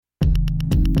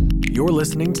You're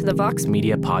listening to the Vox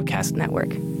Media Podcast Network.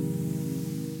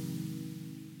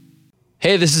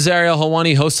 Hey, this is Ariel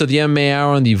Helwani, host of the MMA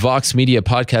Hour on the Vox Media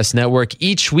Podcast Network.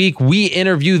 Each week, we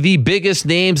interview the biggest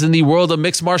names in the world of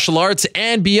mixed martial arts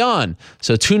and beyond.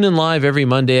 So tune in live every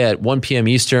Monday at 1 p.m.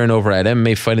 Eastern over at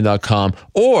MMAfighting.com,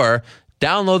 or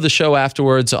download the show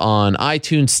afterwards on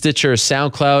iTunes, Stitcher,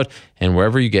 SoundCloud, and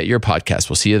wherever you get your podcast.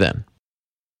 We'll see you then.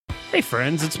 Hey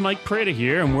friends, it's Mike Prada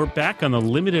here, and we're back on the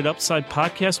Limited Upside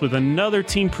podcast with another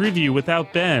team preview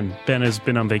without Ben. Ben has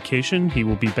been on vacation. He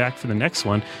will be back for the next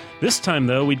one. This time,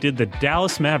 though, we did the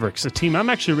Dallas Mavericks, a team I'm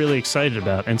actually really excited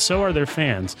about, and so are their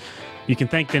fans. You can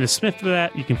thank Dennis Smith for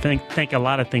that. You can thank a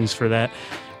lot of things for that.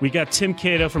 We got Tim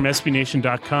Cato from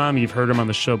SBNation.com. You've heard him on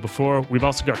the show before. We've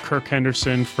also got Kirk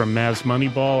Henderson from Mavs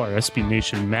Moneyball, our SB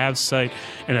Nation Mavs site,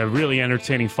 and a really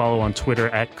entertaining follow on Twitter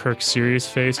at Kirk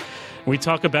SeriousFace. We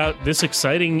talk about this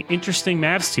exciting, interesting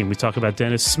Mavs team. We talk about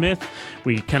Dennis Smith.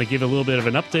 We kind of give a little bit of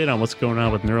an update on what's going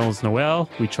on with Nerlens Noel.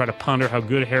 We try to ponder how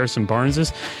good Harrison Barnes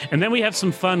is. And then we have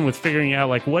some fun with figuring out,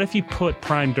 like, what if you put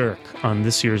Prime Dirk on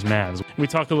this year's Mavs? We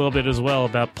talk a little bit as well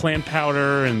about Plant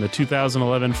Powder and the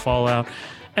 2011 fallout,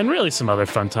 and really some other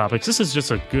fun topics. This is just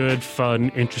a good, fun,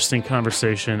 interesting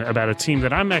conversation about a team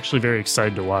that I'm actually very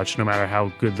excited to watch, no matter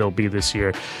how good they'll be this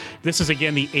year. This is,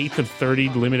 again, the 8th of 30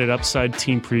 Limited Upside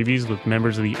team previews with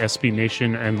members of the SB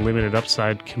Nation and Limited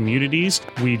Upside communities.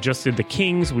 We just did the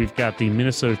Kings. We've got the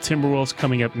Minnesota Timberwolves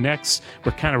coming up next.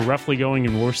 We're kind of roughly going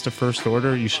in worst to first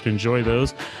order. You should enjoy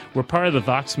those. We're part of the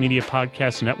Vox Media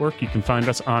Podcast Network. You can find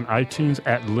us on iTunes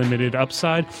at Limited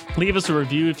Upside. Leave us a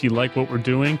review if you like what we're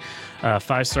doing.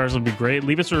 5 stars would be great.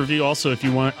 Leave us a review also if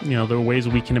you want, there are ways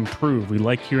we can improve. We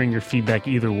like hearing your feedback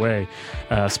either way.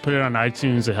 So put it on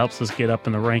iTunes. It helps us get up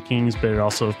in the rankings, but it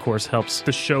also, of course, helps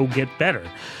the show get better.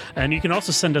 And you can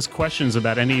also send us questions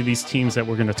about any of these teams that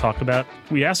we're going to talk about.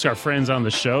 We ask our friends on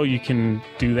the show. You can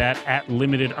do that at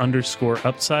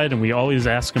Limited_Upside, and we always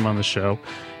ask them on the show.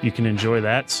 You can enjoy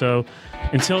that. So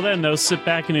until then, though, sit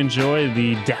back and enjoy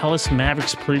the Dallas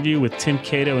Mavericks preview with Tim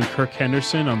Cato and Kirk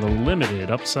Henderson on the Limited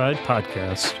Upside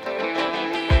podcast.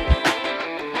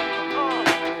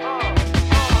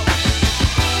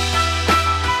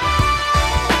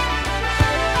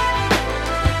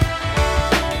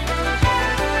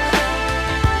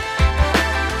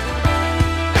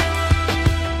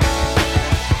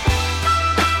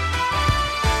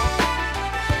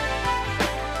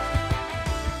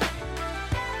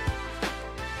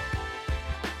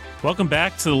 Welcome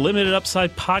back to the Limited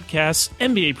Upside Podcast,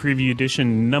 NBA Preview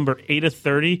Edition number 8 of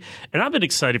 30. And I've been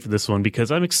excited for this one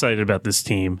because I'm excited about this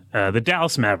team, the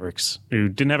Dallas Mavericks, who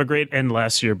didn't have a great end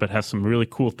last year, but have some really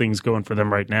cool things going for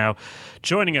them right now.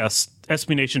 Joining us,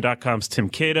 SBNation.com's Tim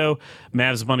Cato,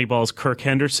 Mavs Moneyball's Kirk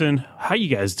Henderson. How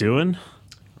you guys doing?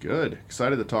 Good.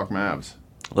 Excited to talk Mavs.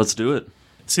 Let's do it.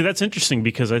 See, that's interesting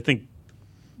because I think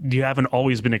you haven't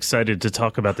always been excited to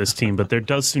talk about this team, but there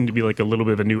does seem to be like a little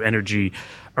bit of a new energy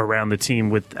around the team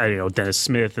with Dennis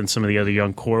Smith and some of the other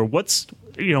young core. What's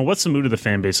the mood of the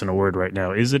fan base in a word right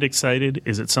now? Is it excited?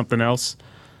 Is it something else?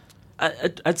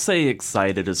 I'd say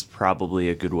excited is probably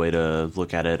a good way to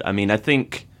look at it. I mean, I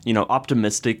think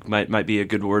optimistic might be a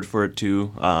good word for it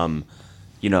too.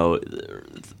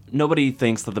 Nobody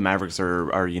thinks that the Mavericks are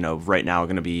right now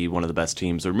going to be one of the best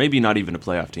teams, or maybe not even a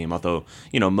playoff team. Although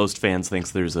most fans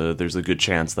thinks there's a good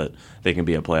chance that they can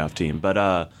be a playoff team. But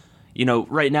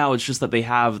right now it's just that they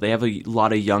have a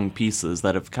lot of young pieces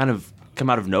that have kind of come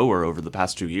out of nowhere over the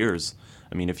past 2 years.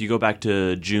 I mean, if you go back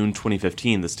to June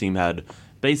 2015, this team had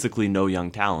basically no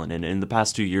young talent, and in the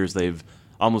past 2 years they've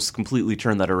almost completely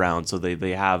turned that around. So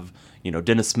they have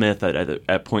Dennis Smith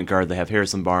at point guard. They have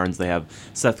Harrison Barnes. They have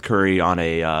Seth Curry on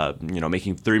a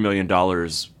making $3 million,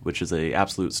 which is a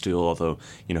absolute steal. Although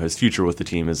his future with the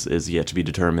team is yet to be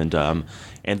determined. And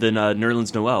then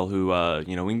Nerlens Noel, who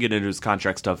we can get into his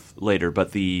contract stuff later.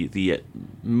 But the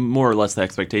more or less the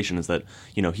expectation is that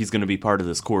he's going to be part of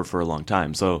this core for a long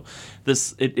time. So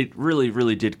it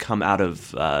really did come out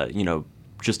of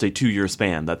just a 2-year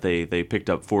span that they picked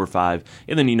up 4 or 5,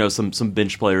 and then some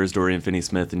bench players, Dorian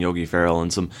Finney-Smith and Yogi Ferrell,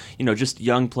 and some just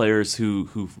young players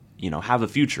who have a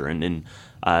future and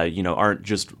aren't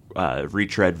just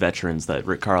retread veterans that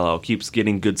Rick Carlisle keeps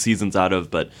getting good seasons out of,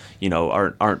 but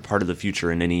aren't part of the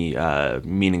future in any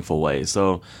meaningful way.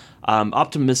 So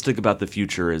optimistic about the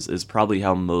future is probably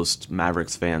how most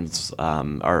Mavericks fans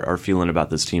are feeling about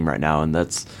this team right now, and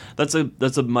that's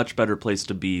a much better place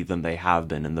to be than they have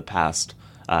been in the past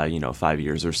 5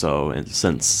 years or so, and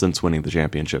since winning the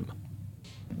championship.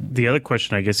 The other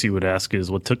question I guess you would ask is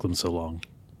what took them so long?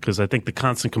 Because I think the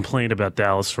constant complaint about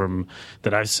Dallas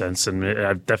that I've sensed, and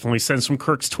I've definitely sensed from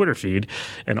Kirk's Twitter feed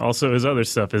and also his other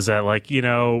stuff, is that, like,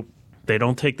 they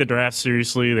don't take the draft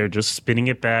seriously. They're just spinning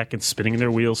it back and spinning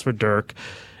their wheels for Dirk.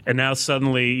 And now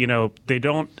suddenly,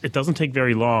 it doesn't take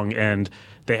very long, and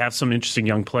they have some interesting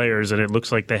young players, and it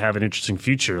looks like they have an interesting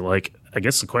future. Like, I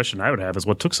guess the question I would have is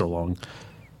what took so long?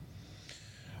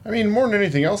 I mean, more than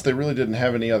anything else, they really didn't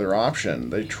have any other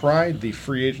option. They tried the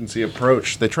free agency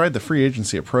approach. 3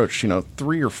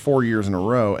 or 4 years in a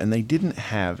row, and they didn't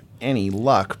have any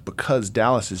luck because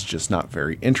Dallas is just not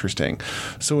very interesting.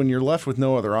 So when you're left with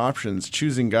no other options,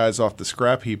 choosing guys off the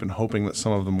scrap heap and hoping that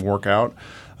some of them work out,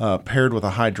 paired with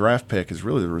a high draft pick, is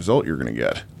really the result you're going to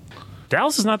get.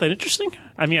 Dallas is not that interesting?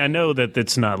 I mean, I know that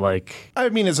it's not like... I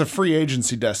mean, it's a free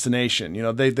agency destination.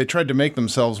 They tried to make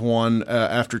themselves one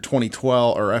after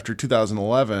 2012 or after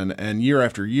 2011, and year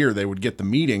after year they would get the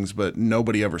meetings, but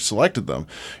nobody ever selected them.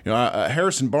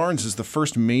 Harrison Barnes is the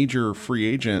first major free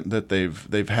agent that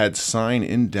they've had sign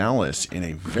in Dallas in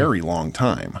a very long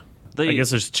time. I guess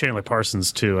there's Chandler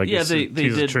Parsons, too. I guess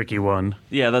he's a tricky one.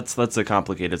 Yeah, that's a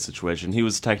complicated situation. He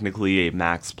was technically a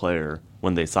max player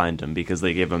when they signed him because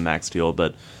they gave him a max deal,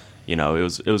 but it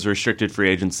was restricted free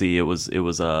agency. It was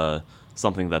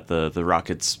something that the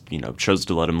Rockets chose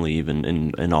to let him leave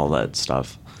and all that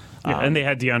stuff. Yeah, and they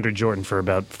had DeAndre Jordan for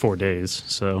about 4 days,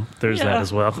 so there's that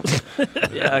as well.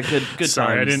 Yeah, good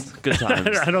Sorry, times. Good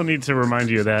times. I don't need to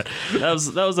remind you of that. That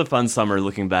was a fun summer.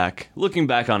 Looking back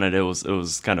on it, it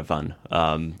was kind of fun.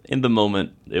 In the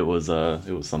moment, it was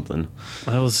something.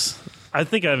 I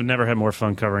think I've never had more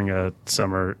fun covering a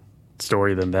summer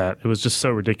story than that. It was just so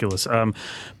ridiculous.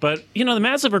 But the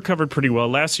Mavs have recovered pretty well.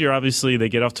 Last year, obviously, they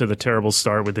get off to the terrible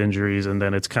start with injuries, and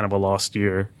then it's kind of a lost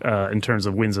year in terms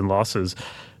of wins and losses.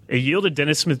 It yielded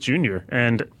Dennis Smith Jr.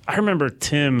 And I remember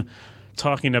Tim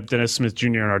talking up Dennis Smith Jr.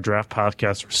 in our draft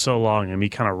podcast for so long and me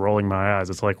kind of rolling my eyes.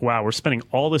 It's like, wow, we're spending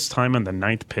all this time on the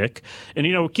 9th pick.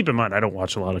 And, keep in mind, I don't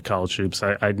watch a lot of college hoops.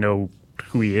 I know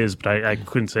who he is, but I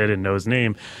couldn't say I didn't know his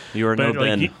name. You are no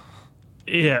Ben.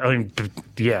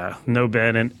 No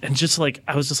Ben. And just like,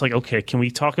 I was just like, okay, can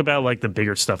we talk about like the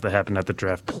bigger stuff that happened at the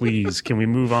draft, please? Can we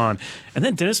move on? And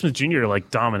then Dennis Smith Jr.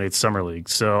 dominates Summer League.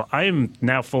 So I am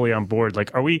now fully on board.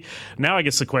 Like, now I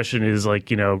guess the question is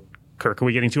like, Kirk, are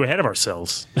we getting too ahead of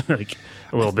ourselves? Like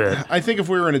a little bit. I think if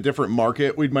we were in a different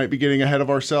market, we might be getting ahead of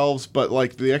ourselves. But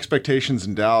like the expectations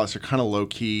in Dallas are kind of low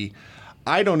key.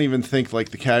 I don't even think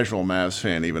like the casual Mavs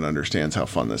fan even understands how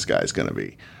fun this guy's going to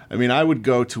be. I mean, I would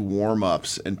go to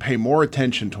warm-ups and pay more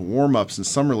attention to warm-ups in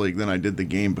Summer League than I did the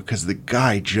game because the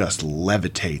guy just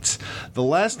levitates. The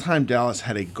last time Dallas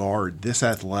had a guard this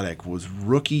athletic was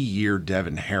rookie year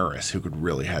Devin Harris, who could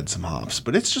really had some hops.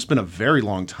 But it's just been a very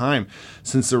long time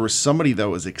since there was somebody that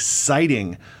was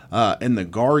exciting in the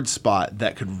guard spot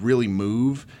that could really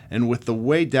move. And with the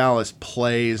way Dallas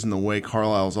plays and the way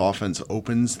Carlisle's offense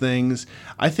opens things,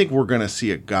 I think we're going to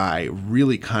see a guy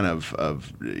really kind of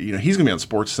he's going to be on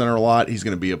SportsCenter a lot. He's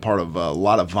going to be a part of a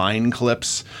lot of Vine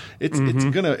clips. It's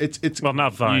well,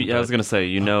 not Vine. I was going to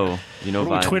say Vine.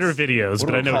 Twitter videos,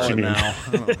 but I know what you mean. Now?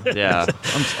 Yeah,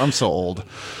 I'm so old.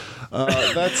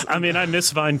 I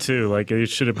miss Vine too. Like, you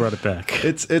should have brought it back.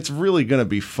 It's really going to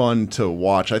be fun to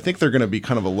watch. I think they're going to be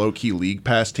kind of a low-key league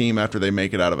pass team after they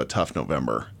make it out of a tough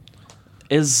November.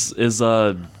 Is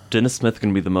Dennis Smith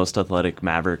going to be the most athletic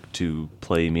Maverick to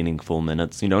play meaningful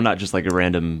minutes? Not just like a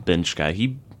random bench guy.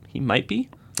 He might be.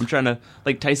 I'm trying to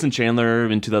Tyson Chandler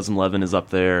in 2011 is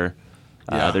up there.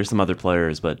 Yeah. There's some other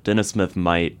players, but Dennis Smith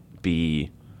might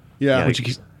be. Yeah.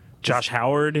 Josh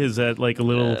Howard, is that like a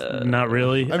little not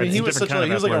really? I mean, he was like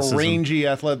a rangy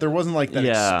athlete. There wasn't like that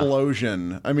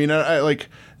explosion. I mean, I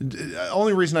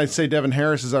only reason I'd say Devin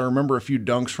Harris is I remember a few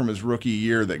dunks from his rookie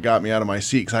year that got me out of my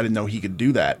seat because I didn't know he could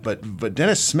do that. But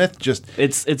Dennis Smith just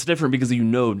it's different because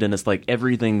Dennis, like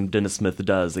everything Dennis Smith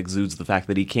does exudes the fact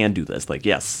that he can do this. Like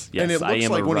yes, and it looks I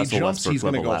am like a when Russell he jumps, Westbrook he's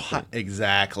going to go athlete.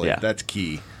 Exactly. Yeah. That's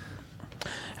key.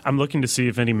 I'm looking to see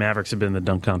if any Mavericks have been in the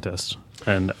dunk contest,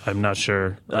 and I'm not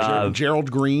sure.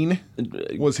 Gerald Green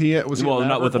was he? Well,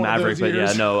 not with the Mavericks, but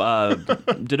yeah, no.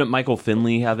 Didn't Michael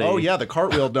Finley have a? Oh yeah, the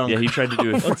cartwheel dunk. Yeah, he tried to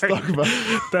do it. Let's talk about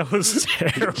that. Was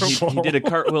terrible. He did a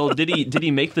cartwheel. Did he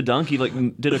make the dunk? He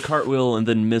did a cartwheel and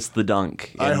then missed the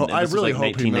dunk. I really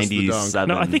hope he missed the dunk.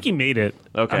 No, I think he made it.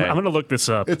 Okay, I'm going to look this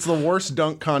up. It's the worst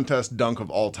dunk contest dunk of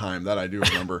all time that I do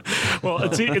remember. Well,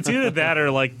 it's either that or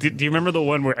like, do you remember the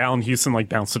one where Allen Houston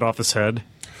bounced it off his head?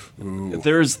 Ooh.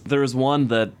 There's one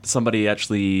that somebody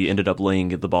actually ended up laying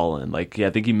the ball in. I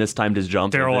think he mistimed his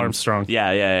jump. Darryl Armstrong. Yeah,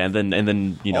 and then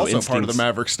also instincts, part of the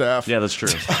Maverick staff. Yeah, that's true.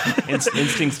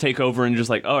 Instincts take over and just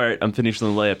like, all right, I'm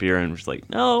finishing the layup here, and just like,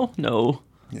 no.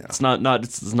 It's not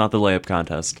it's not the layup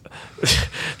contest.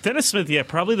 Dennis Smith, yeah,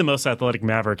 probably the most athletic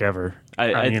Maverick ever.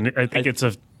 I think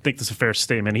that's a fair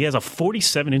statement. He has a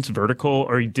 47-inch vertical,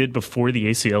 or he did before the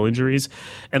ACL injuries,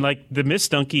 and like the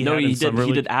missed dunk he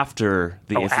did after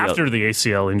the ACL. After the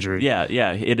ACL injury.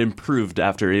 Yeah, it improved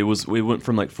after it went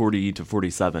from like 40 to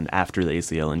 47 after the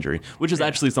ACL injury, which is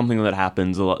actually something that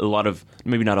happens a lot of,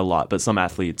 maybe not a lot, but some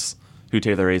athletes who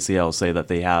tear their ACL say that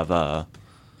they have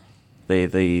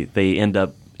they end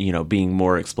up being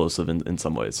more explosive in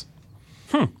some ways.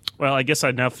 Well, I guess I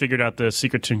now figured out the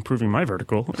secret to improving my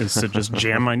vertical is to just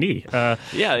jam my knee.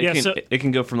 It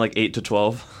can go from like 8 to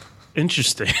 12.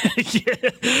 Interesting.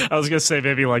 I was going to say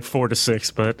maybe like 4 to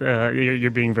 6, but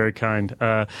you're being very kind.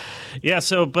 But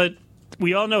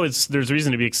we all know there's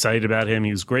reason to be excited about him.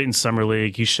 He was great in Summer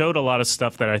League. He showed a lot of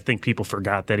stuff that I think people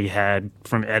forgot that he had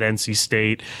from at NC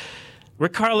State.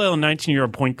 Rick Carlisle and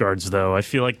 19-year-old point guards, though, I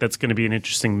feel like that's going to be an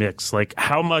interesting mix. Like,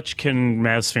 how much can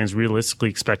Mavs fans realistically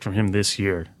expect from him this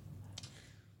year?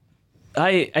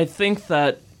 I think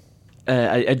that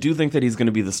I do think that he's going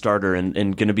to be the starter and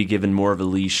going to be given more of a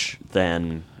leash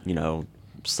than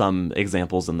some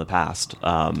examples in the past.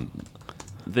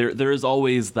 There is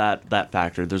always that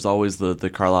factor. There's always the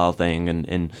Carlisle thing,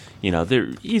 and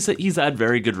he's had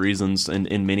very good reasons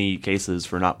in many cases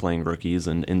for not playing rookies,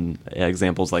 and in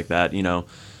examples like that.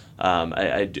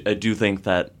 I do think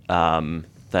that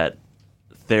that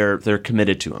they're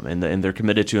committed to him, and they're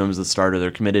committed to him as a starter.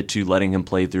 They're committed to letting him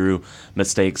play through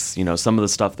mistakes. Some of the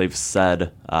stuff they've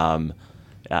said.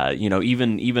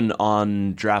 Even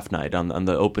on draft night, on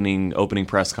the opening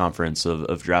press conference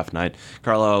of draft night,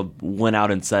 Carlisle went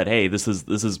out and said, "Hey, this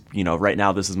is right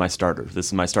now this is my starter. This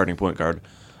is my starting point guard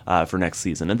for next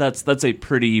season." And that's a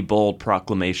pretty bold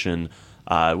proclamation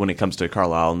when it comes to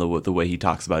Carlisle and the way he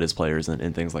talks about his players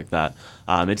and things like that.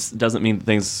 It doesn't mean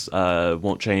things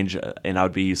won't change, and I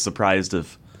would be surprised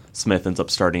if Smith ends up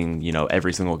starting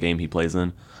every single game he plays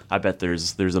in. I bet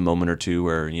there's a moment or two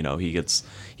where he gets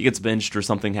benched or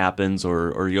something happens,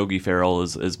 or Yogi Ferrell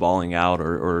is balling out,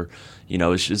 or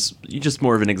it's just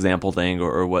more of an example thing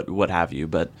or what have you.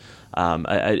 But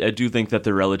I do think that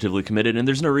they're relatively committed, and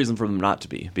there's no reason for them not to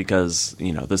be, because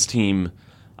this team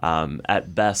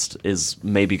at best is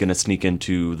maybe going to sneak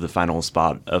into the final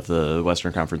spot of the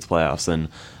Western Conference playoffs, and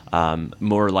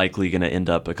more likely going to end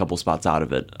up a couple spots out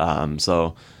of it.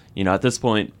 So. At this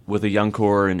point, with a young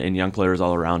core and young players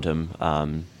all around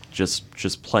him,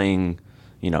 just playing,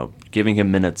 giving him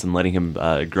minutes and letting him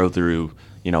grow through,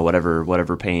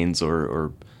 whatever pains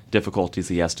or difficulties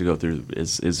he has to go through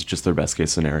is just their best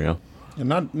case scenario.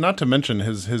 And not to mention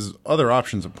his other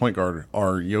options at point guard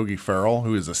are Yogi Ferrell,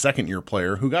 who is a second-year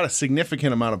player who got a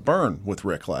significant amount of burn with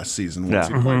Rick last season once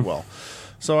he played well.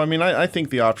 So, I think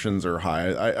the options are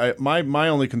high. My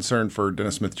only concern for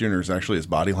Dennis Smith Jr. is actually his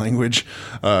body language.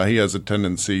 He has a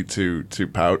tendency to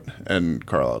pout, and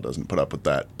Carlisle doesn't put up with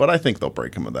that. But I think they'll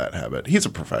break him of that habit. He's a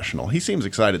professional. He seems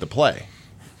excited to play.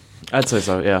 I'd say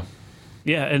so, yeah.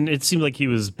 Yeah, and it seemed like he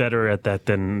was better at that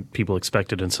than people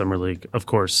expected in Summer League. Of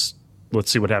course, let's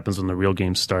see what happens when the real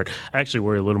games start. I actually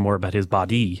worry a little more about his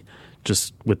body,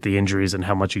 just with the injuries and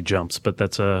how much he jumps, but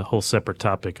that's a whole separate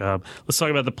topic. Let's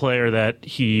talk about the player that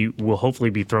he will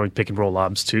hopefully be throwing pick and roll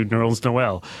lobs to, Nerlens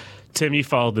Noel. Tim, you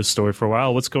followed this story for a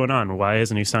while. What's going on? Why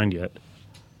hasn't he signed yet?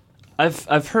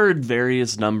 I've heard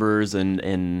various numbers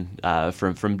and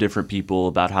from different people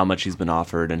about how much he's been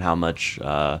offered and how much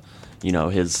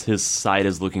his side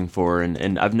is looking for,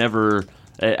 and I've never.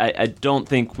 I don't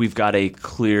think we've got a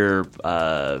clear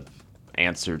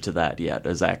answer to that yet,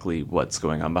 exactly what's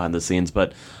going on behind the scenes,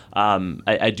 but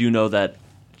I do know that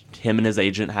him and his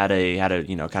agent had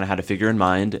a figure in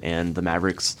mind, and the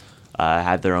Mavericks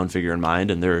had their own figure in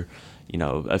mind, and they're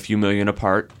a few million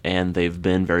apart, and they've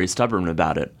been very stubborn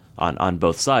about it on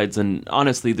both sides, and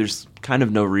honestly there's kind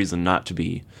of no reason not to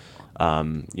be.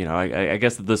 I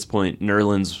guess at this point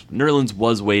Nerlens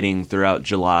was waiting throughout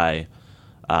July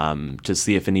to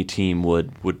see if any team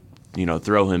would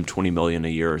throw him $20 million a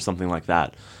year or something like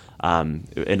that,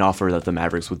 an offer that the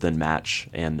Mavericks would then match,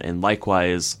 and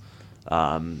likewise,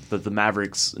 that the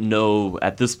Mavericks know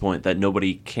at this point that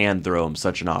nobody can throw him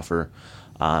such an offer,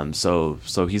 so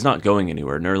he's not going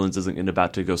anywhere. Nerlens isn't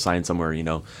about to go sign somewhere,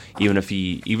 even if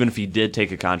he did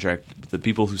take a contract, the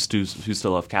people who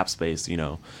still have cap space,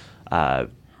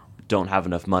 don't have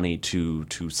enough money to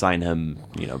sign him,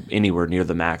 anywhere near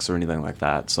the max or anything like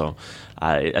that. So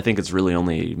I think it's really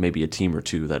only maybe a team or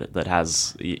two that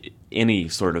has any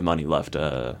sort of money left in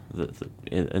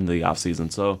the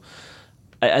offseason. So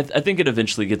I think it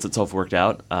eventually gets itself worked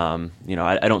out. I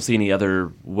don't see any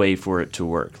other way for it to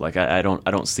work. Like I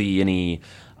don't see any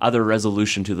other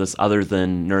resolution to this other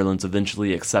than Nerlens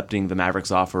eventually accepting the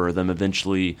Mavericks offer, or them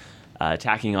eventually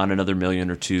tacking on another $1 million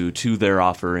or $2 million to their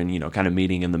offer and, kind of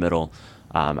meeting in the middle.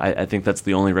 I think that's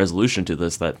the only resolution to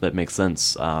this that makes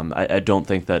sense. I don't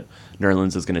think that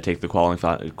Nerlens is going to take the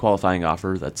qualifying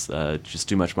offer. That's just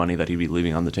too much money that he'd be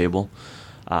leaving on the table.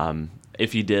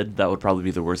 If he did, that would probably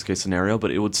be the worst case scenario, but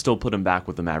it would still put him back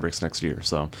with the Mavericks next year.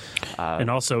 So,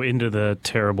 and also into the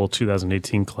terrible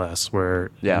 2018 class where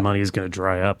money is going to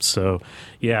dry up. So,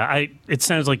 it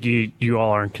sounds like you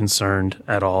all aren't concerned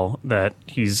at all that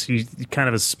he's kind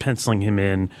of is penciling him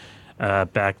in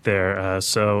back there.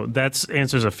 So that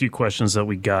answers a few questions that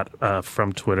we got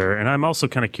from Twitter. And I'm also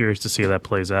kind of curious to see how that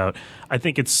plays out. I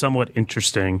think it's somewhat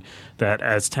interesting that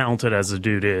as talented as the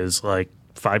dude is, like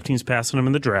 5 teams passing him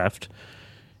in the draft,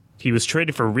 he was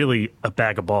traded for really a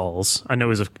bag of balls. I know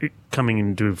he was coming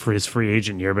into for his free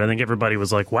agent year, but I think everybody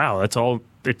was like, wow, that's all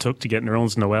it took to get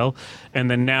Nerlens Noel. And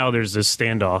then now there's this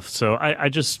standoff. So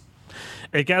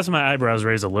it gets my eyebrows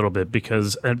raised a little bit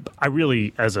because I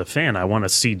really, as a fan, I want to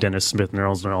see Dennis Smith and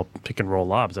Nerlens Noel pick and roll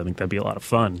lobs. I think that'd be a lot of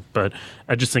fun. But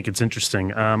I just think it's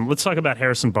interesting. Let's talk about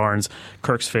Harrison Barnes,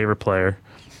 Kirk's favorite player,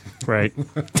 right?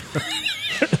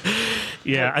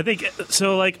 Yeah, I think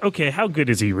so. Like, okay, how good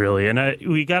is he really? And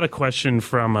we got a question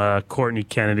from Courtney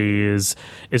Kennedy: Is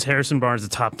Harrison Barnes a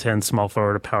top 10 small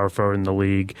forward or power forward in the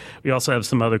league? We also have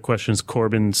some other questions.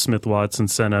 Corbin Smith Watson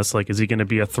sent us, like, is he going to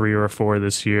be a 3 or a 4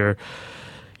 this year?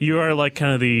 You are like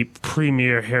kind of the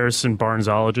premier Harrison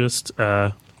Barnesologist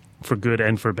for good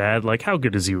and for bad. Like, how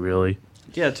good is he really?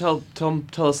 Yeah, tell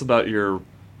us about your.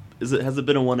 Has it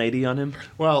been a 180 on him?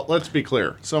 Well, let's be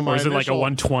clear. So or is it like a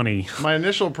 120? My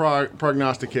initial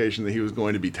prognostication that he was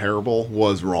going to be terrible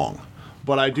was wrong.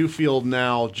 But I do feel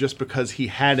now, just because he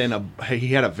had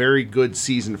a very good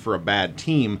season for a bad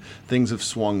team, things have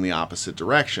swung the opposite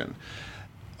direction.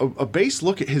 A base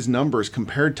look at his numbers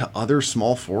compared to other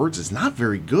small forwards is not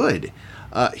very good.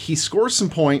 He scores some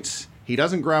points. He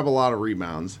doesn't grab a lot of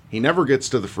rebounds. He never gets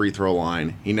to the free throw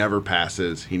line. He never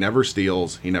passes. He never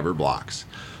steals. He never blocks.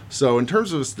 So in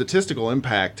terms of statistical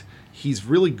impact, he's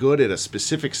really good at a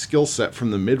specific skill set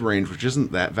from the mid-range, which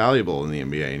isn't that valuable in the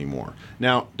NBA anymore.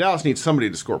 Now, Dallas needs somebody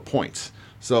to score points.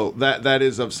 So that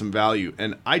is of some value.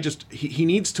 And he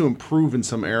needs to improve in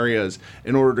some areas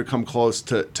in order to come close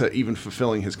to even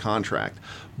fulfilling his contract.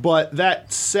 But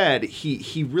that said,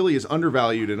 he really is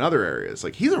undervalued in other areas.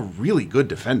 Like, he's a really good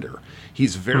defender.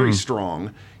 He's very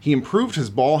strong. He improved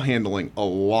his ball handling a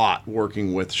lot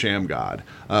working with Shammgod,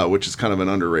 which is kind of an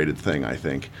underrated thing, I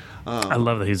think. I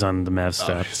love that he's on the Mavs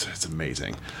staff. It's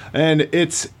amazing, and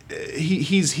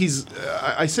he's.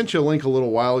 I sent you a link a little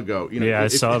while ago. I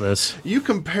saw this. You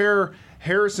compare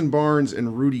Harrison Barnes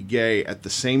and Rudy Gay at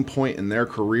the same point in their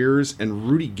careers, and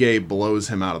Rudy Gay blows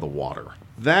him out of the water.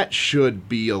 That should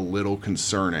be a little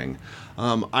concerning.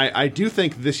 I do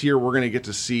think this year we're going to get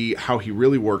to see how he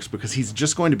really works, because he's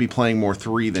just going to be playing more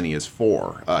 3 than he is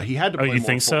 4. He had to play more. Oh, you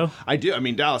think 4. so? I do. I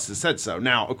mean, Dallas has said so.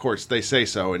 Now, of course, they say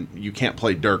so, and you can't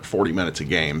play Dirk 40 minutes a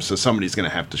game, so somebody's going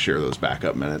to have to share those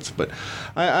backup minutes. But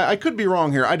I could be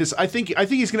wrong here. I think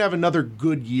he's going to have another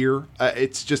good year.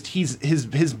 It's just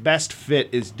his best fit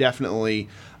is definitely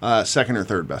second or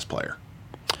third best player.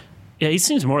 Yeah, he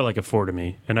seems more like a 4 to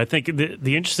me. And I think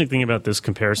the interesting thing about this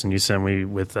comparison you sent me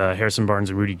with Harrison Barnes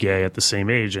and Rudy Gay at the same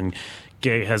age, and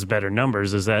Gay has better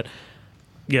numbers, is that,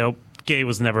 Gay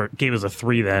was a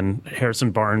 3 then.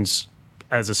 Harrison Barnes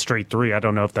as a straight 3, I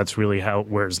don't know if that's really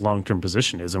where his long-term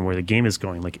position is and where the game is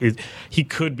going. Like, he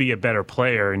could be a better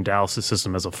player in Dallas'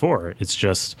 system as a 4. It's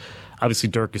just, obviously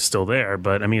Dirk is still there,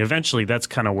 but I mean, eventually that's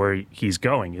kind of where he's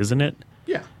going, isn't it?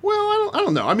 Yeah. Well, I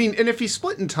don't know. I mean, and if he's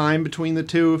splitting time between the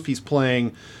two, if he's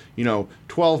playing,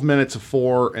 12 minutes of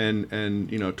 4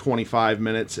 and 25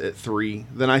 minutes at 3,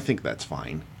 then I think that's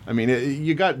fine. I mean,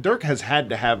 Dirk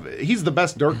he's the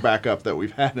best Dirk backup that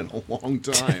we've had in a long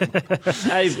time.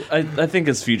 I think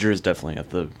his future is definitely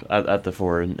at the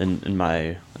 4 in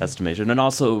my estimation, and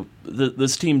also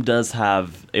this team does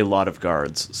have a lot of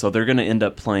guards, so they're going to end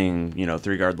up playing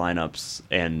 3-guard lineups,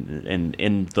 and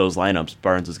in those lineups,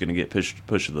 Barnes is going to get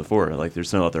pushed to the 4. Like,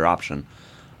 there's no other option.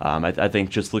 I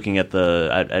think just looking at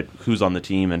at who's on the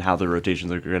team and how the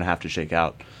rotations are going to have to shake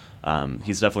out.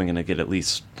 He's definitely going to get at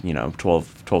least 12,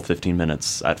 15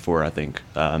 minutes at 4, I think,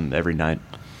 every night.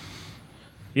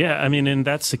 Yeah, I mean, and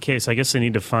that's the case. I guess they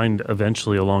need to find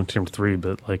eventually a long-term 3,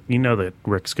 but that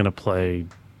Rick's going to play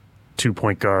 2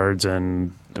 point guards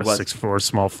and a 6'4"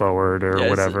 small forward or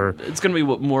whatever. It's going to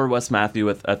be more Wes Matthew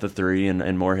at the 3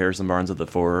 and more Harrison Barnes at the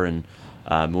 4, and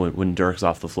when Dirk's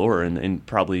off the floor, and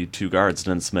probably two guards,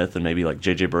 Dennis Smith and maybe like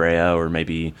JJ Barea, or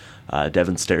maybe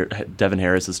Devin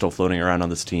Harris is still floating around on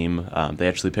this team. They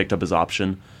actually picked up his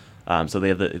option. So they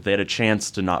had a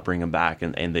chance to not bring him back,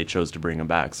 and they chose to bring him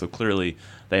back. So clearly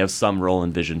they have some role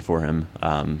and vision for him.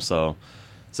 So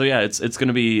yeah, it's going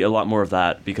to be a lot more of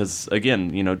that because, again,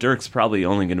 Dirk's probably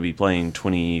only going to be playing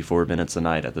 24 minutes a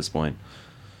night at this point.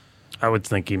 I would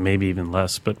think he maybe even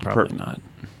less, but probably not.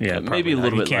 Yeah, maybe a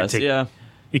little bit less.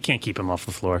 You can't keep him off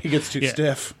the floor. He gets too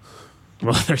stiff.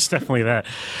 Well, there's definitely that.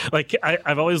 Like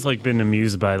I've always been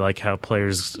amused by how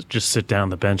players just sit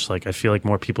down the bench. Like I feel like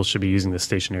more people should be using the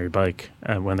stationary bike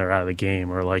when they're out of the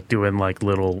game, or doing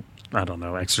little, I don't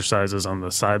know, exercises on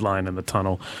the sideline in the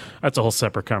tunnel. That's a whole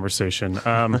separate conversation.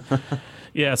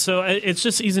 Yeah, so it's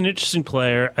just he's an interesting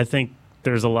player. I think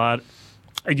there's a lot.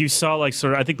 You saw I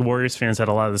think the Warriors fans had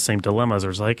a lot of the same dilemmas.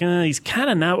 There's he's kind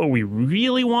of not what we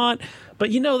really want,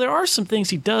 but there are some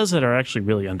things he does that are actually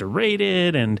really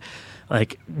underrated, and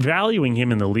valuing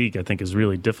him in the league, I think, is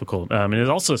really difficult. And it's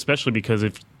also especially because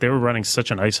if they were running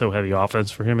such an ISO-heavy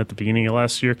offense for him at the beginning of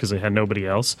last year because they had nobody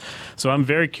else. So I'm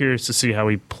very curious to see how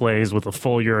he plays with a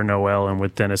full year of Noel and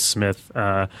with Dennis Smith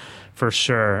for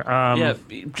sure. Yeah,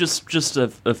 just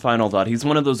a final thought. He's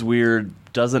one of those weird,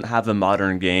 doesn't have a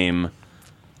modern game,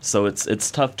 so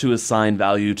it's tough to assign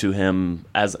value to him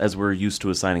as we're used to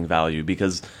assigning value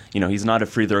because, he's not a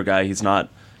free throw guy. He's not...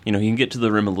 he can get to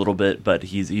the rim a little bit, but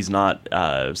he's not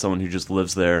someone who just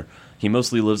lives there. He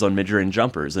mostly lives on mid-range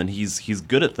jumpers, and he's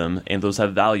good at them, and those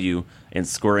have value, and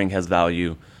scoring has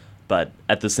value. But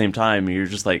at the same time, you're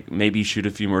just maybe shoot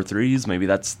a few more threes. Maybe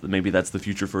that's the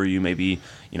future for you. Maybe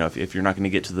if you're not going to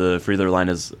get to the free throw line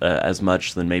as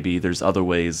much, then maybe there's other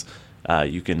ways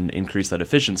you can increase that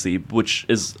efficiency.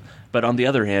 But on the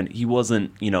other hand, he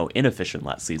wasn't inefficient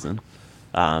last season.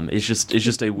 It's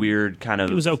just a weird kind of...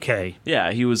 He was okay.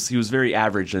 Yeah, he was very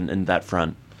average in that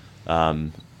front.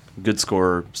 Good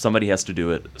scorer. Somebody has to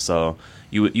do it. So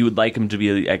you would like him to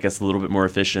be, I guess, a little bit more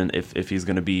efficient if he's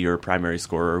going to be your primary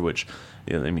scorer, which,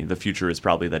 the future is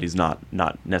probably that he's not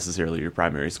necessarily your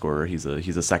primary scorer. He's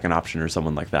a second option or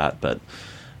someone like that. But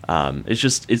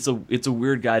it's a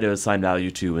weird guy to assign value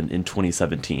to in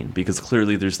 2017 because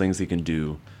clearly there's things he can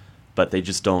do, but they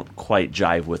just don't quite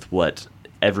jive with what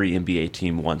every NBA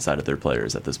team wants out of their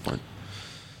players at this point.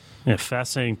 Yeah,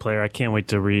 fascinating player. I can't wait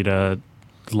to read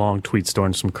long tweet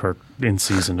storms from Kirk in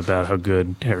season about how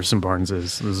good Harrison Barnes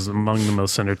is. This is among the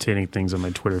most entertaining things on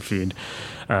my Twitter feed,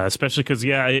 especially because,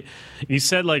 you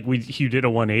said you did a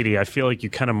 180. I feel like you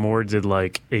kind of more did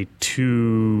a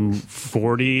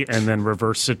 240 and then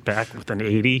reverse it back with an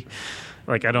 80.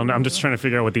 I don't know. I'm just trying to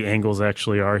figure out what the angles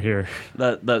actually are here.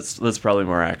 That's probably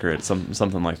more accurate.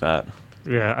 Something like that.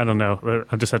 Yeah, I don't know.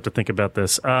 I just have to think about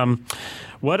this. I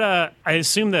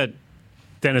assume that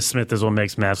Dennis Smith is what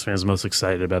makes Mavs fans most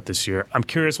excited about this year. I'm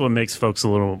curious what makes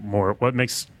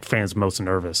fans most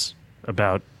nervous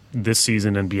about this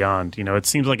season and beyond. It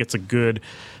seems like it's a good,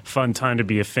 fun time to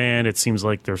be a fan. It seems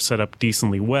like they're set up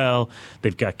decently well.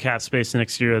 They've got cap space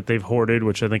next year that they've hoarded,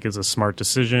 which I think is a smart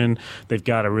decision. They've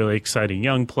got a really exciting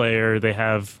young player. They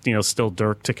have, still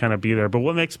Dirk to kind of be there. But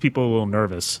what makes people a little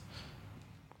nervous?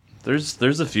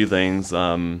 There's a few things.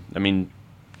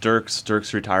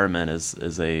 Dirk's retirement is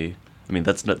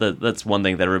that's one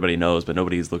thing that everybody knows, but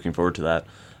nobody's looking forward to that.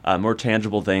 More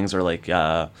tangible things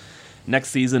are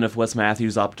next season if Wes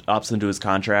Matthews opts into his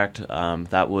contract,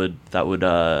 that would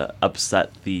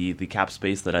upset the cap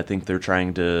space that I think they're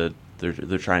trying to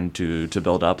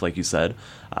build up, like you said.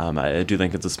 I do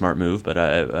think it's a smart move, but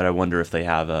I wonder if they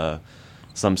have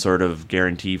some sort of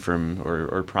guarantee from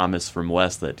or promise from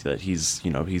Wes that he's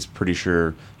pretty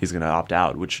sure he's going to opt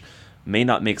out, which may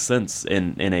not make sense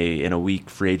in a weak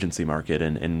free agency market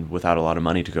and without a lot of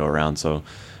money to go around. So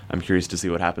I'm curious to see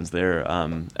what happens there.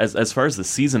 As far as the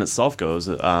season itself goes,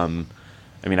 I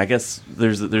guess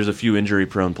there's a few injury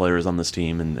prone players on this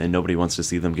team, and nobody wants to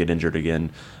see them get injured again.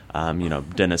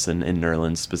 Dennis and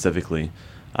Nerlens specifically.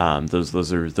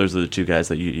 Those are the two guys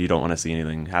that you don't want to see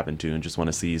anything happen to, and just want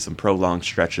to see some prolonged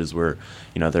stretches where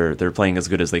they're playing as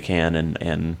good as they can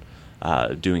and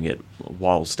doing it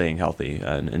while staying healthy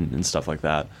and stuff like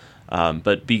that.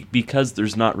 But because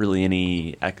there's not really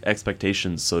any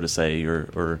expectations, so to say,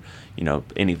 or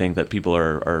anything that people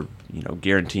are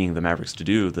guaranteeing the Mavericks to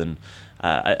do, then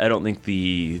I don't think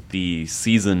the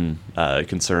season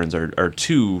concerns are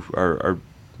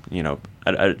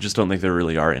I just don't think there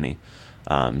really are any.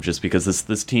 Just because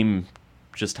this team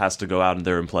just has to go out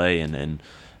there and play, and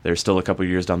they're still a couple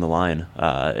years down the line,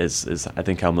 is I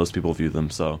think how most people view them.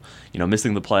 So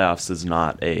missing the playoffs is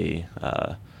not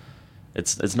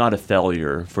it's not a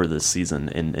failure for this season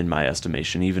in my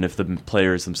estimation. Even if the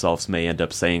players themselves may end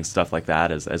up saying stuff like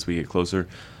that as we get closer.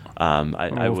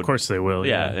 I would, of course they will.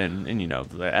 Yeah, and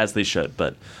as they should.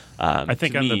 But I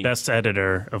think I'm the best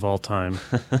editor of all time.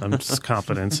 I'm just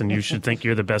confident, and you should think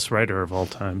you're the best writer of all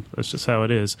time. That's just how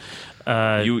it is.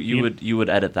 You would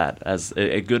edit that as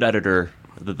a good editor.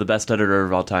 The best editor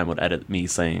of all time would edit me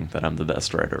saying that I'm the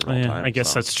best writer of all time. I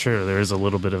guess that's true. There is a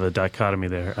little bit of a dichotomy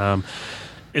there.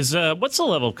 What's the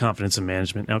level of confidence in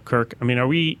management now, Kirk? I mean, are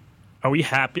we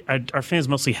happy? Are fans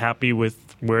mostly happy with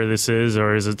where this is,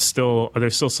 or is it still? Are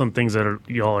there still some things that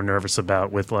y'all are nervous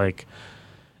about with like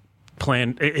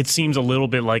plan? It seems a little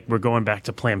bit like we're going back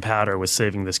to plan powder with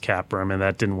saving this cap room, and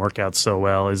that didn't work out so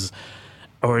well. Is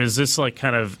this like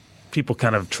kind of people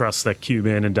kind of trust that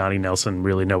Cuban and Donnie Nelson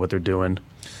really know what they're doing?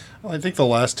 Well, I think the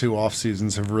last 2 off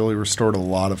seasons have really restored a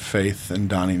lot of faith in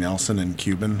Donnie Nelson and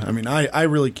Cuban. I mean, I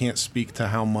really can't speak to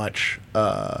how much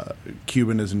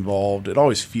Cuban is involved. It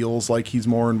always feels like he's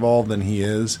more involved than he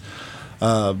is.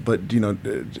 But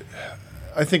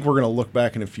I think we're going to look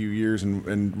back in a few years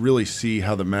and really see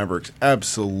how the Mavericks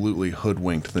absolutely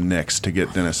hoodwinked the Knicks to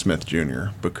get Dennis Smith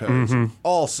Jr. because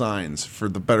all signs for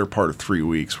the better part of 3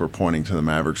 weeks were pointing to the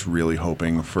Mavericks really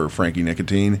hoping for Frankie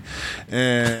Nicotine.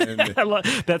 And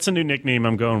that's a new nickname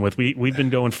I'm going with. We've been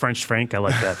going French Frank. I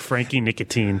like that. Frankie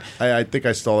Nicotine. I think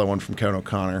I stole that one from Kevin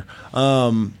O'Connor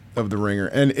of The Ringer.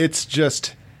 And it's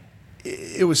just...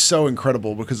 It was so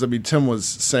incredible because, I mean, Tim was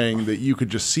saying that you could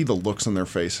just see the looks on their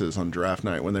faces on draft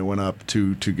night when they went up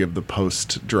to give the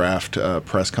post-draft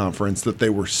press conference that they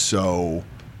were so,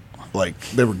 like,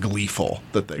 they were gleeful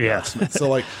that they got Smith. So,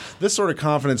 like, this sort of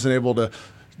confidence and able to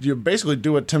basically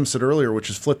do what Tim said earlier, which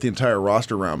is flip the entire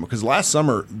roster around. Because last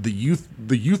summer, the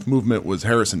youth movement was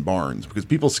Harrison Barnes because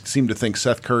people seem to think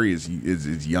Seth Curry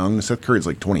is young. Seth Curry is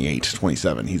like 28,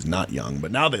 27. He's not young.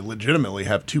 But now they legitimately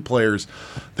have 2 players.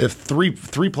 They have three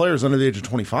players under the age of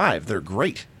 25. They're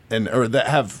great or that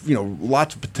have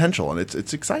lots of potential, and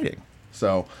it's exciting.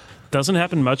 So doesn't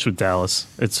happen much with Dallas.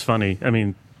 It's funny. I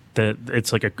mean, that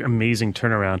it's like an amazing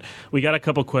turnaround. We got a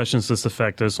couple questions to this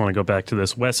effect. I just want to go back to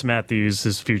this. Wes Matthews,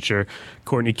 his future,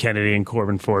 Courtney Kennedy and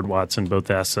Corbin Ford Watson both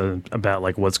asked about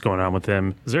like what's going on with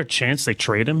him. Is there a chance they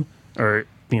trade him, or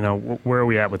where are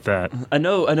we at with that? I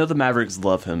know the Mavericks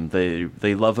love him.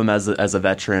 They love him as a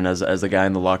veteran, as a guy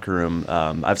in the locker room.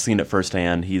 I've seen it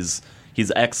firsthand. He's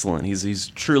excellent. He's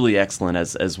truly excellent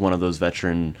as one of those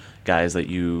veteran guys that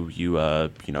you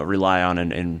rely on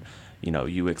and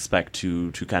you expect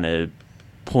to kind of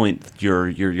point your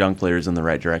young players in the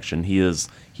right direction. He is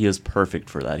perfect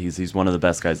for that. He's one of the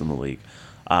best guys in the league.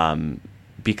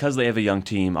 Because they have a young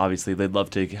team, obviously they'd love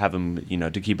to have him,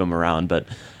 to keep him around, but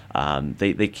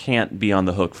they can't be on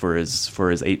the hook for his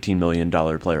 $18 million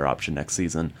player option next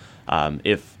season.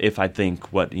 If I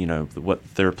think what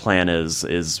their plan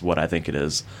is what I think it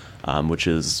is, which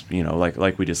is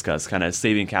like we discussed, kind of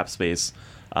saving cap space.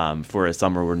 For a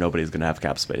summer where nobody's going to have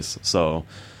cap space. So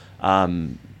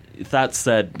that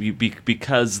said,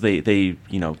 because they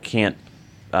can't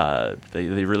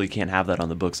they really can't have that on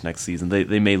the books next season.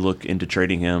 They may look into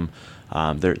trading him.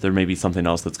 There may be something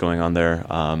else that's going on there.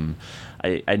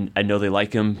 I know they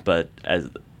like him, but as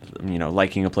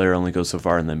liking a player only goes so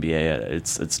far in the NBA.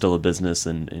 It's still a business,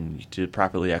 and to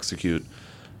properly execute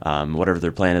whatever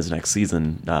their plan is next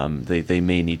season, they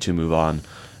may need to move on.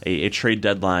 A trade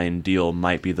deadline deal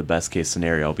might be the best case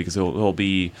scenario because he'll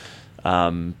be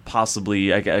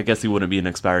possibly. I guess he wouldn't be an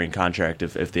expiring contract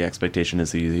if the expectation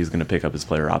is he's going to pick up his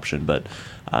player option, but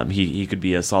he could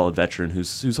be a solid veteran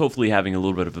who's hopefully having a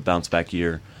little bit of a bounce back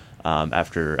year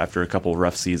after a couple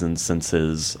rough seasons since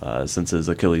his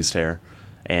Achilles tear,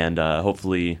 and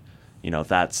hopefully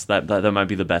that might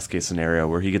be the best case scenario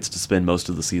where he gets to spend most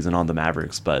of the season on the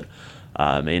Mavericks, but.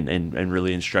 And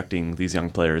really instructing these young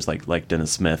players like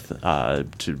Dennis Smith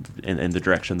to in the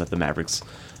direction that the Mavericks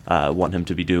want him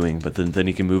to be doing, but then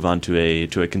he can move on to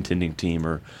a contending team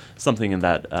or something in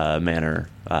that manner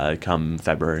come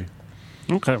February.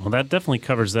 Okay, well that definitely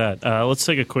covers that. Let's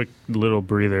take a quick little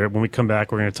breather. When we come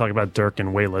back, we're going to talk about Dirk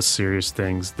and way less serious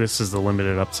things. This is the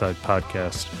Limited Upside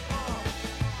Podcast.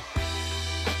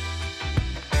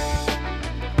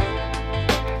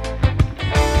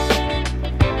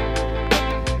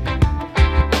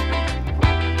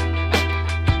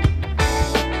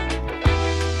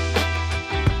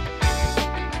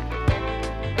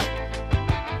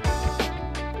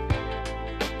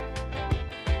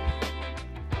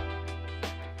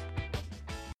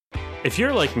 If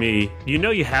you're like me, you know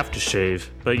you have to shave,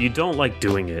 but you don't like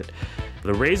doing it.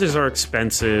 The razors are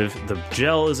expensive. The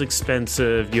gel is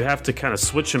expensive. You have to kind of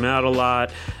switch them out a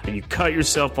lot. And you cut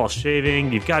yourself while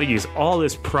shaving. You've got to use all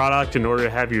this product in order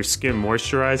to have your skin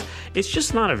moisturized. It's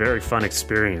just not a very fun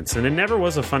experience. And it never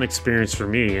was a fun experience for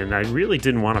me. And I really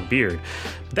didn't want a beard.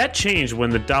 That changed when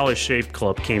the Dollar Shave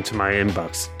Club came to my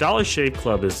inbox. Dollar Shave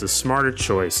Club is the smarter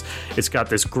choice. It's got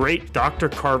this great Dr.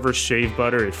 Carver shave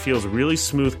butter. It feels really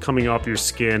smooth coming off your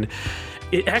skin.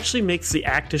 It actually makes the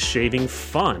act of shaving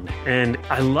fun, and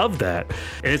I love that.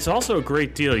 And it's also a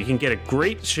great deal. You can get a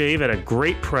great shave at a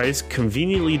great price,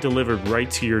 conveniently delivered right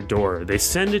to your door. They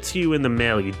send it to you in the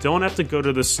mail. You don't have to go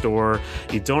to the store.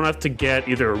 You don't have to get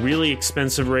either a really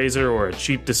expensive razor or a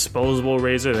cheap disposable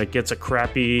razor that gets a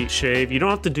crappy shave. You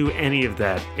don't have to do any of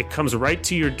that. It comes right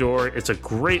to your door. It's a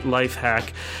great life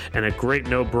hack and a great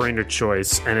no-brainer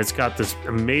choice, and it's got this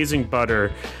amazing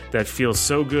butter that feels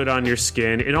so good on your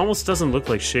skin. It almost doesn't look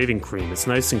like shaving cream. It's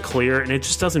nice and clear, and it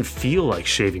just doesn't feel like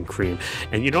shaving cream.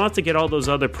 And you don't have to get all those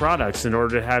other products in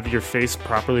order to have your face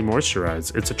properly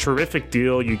moisturized. It's a terrific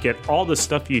deal. You get all the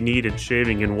stuff you need in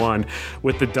shaving in one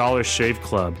with the Dollar Shave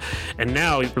Club. And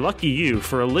now, lucky you,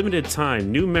 for a limited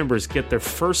time, new members get their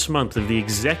first month of the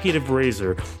Executive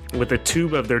Razor with a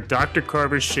tube of their Dr.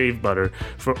 Carver shave butter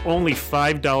for only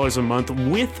 $5 a month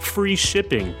with free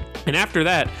shipping. And after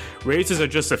that, razors are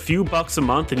just a few bucks a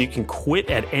month, and you can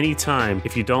quit at any time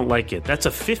if you don't like it. That's a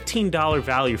 $15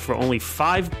 value for only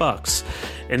 $5.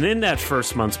 And in that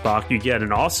first month's box, you get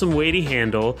an awesome weighty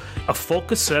handle, a full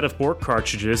cassette of 4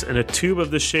 cartridges, and a tube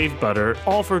of the shave butter,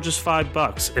 all for just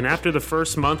 $5. And after the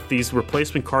first month, these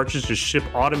replacement cartridges ship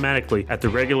automatically at the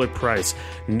regular price.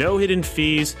 No hidden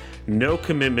fees, no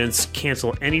commitments,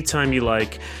 cancel anytime you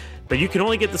like. But you can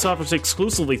only get this offer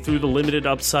exclusively through the Limited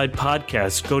Upside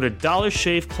podcast. Go to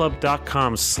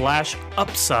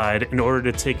dollarshaveclub.com/upside in order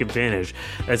to take advantage.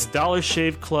 That's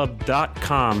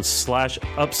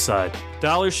dollarshaveclub.com/upside.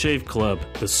 Dollar Shave Club,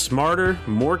 the smarter,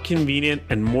 more convenient,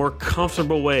 and more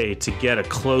comfortable way to get a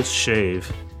close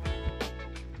shave.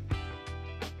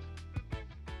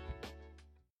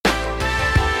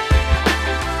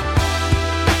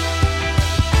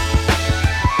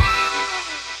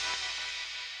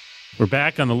 We're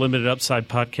back on the Limited Upside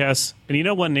podcast. And you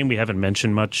know one name we haven't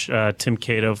mentioned much? Tim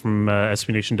Cato from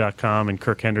SBNation.com and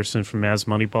Kirk Henderson from Mavs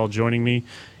Moneyball joining me.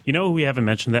 You know who we haven't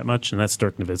mentioned that much? And that's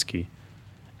Dirk Nowitzki.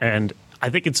 And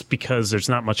I think it's because there's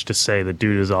not much to say. The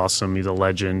dude is awesome. He's a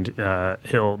legend.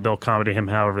 They'll accommodate him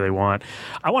however they want.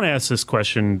 I want to ask this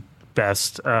question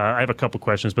best. I have a couple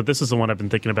questions, but this is the one I've been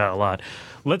thinking about a lot.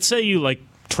 Let's say you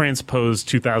transpose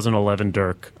 2011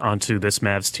 Dirk onto this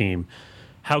Mavs team.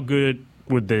 How good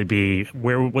would they be?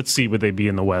 What seed would they be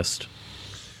in the West?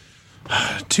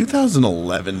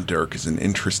 2011 Dirk is an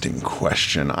interesting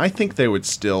question. I think they would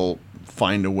still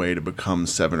find a way to become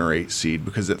 7 or 8 seed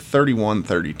because at 31,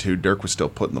 32, Dirk was still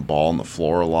putting the ball on the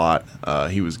floor a lot.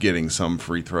 He was getting some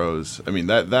free throws. I mean,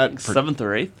 that 7th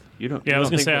or 8th? I was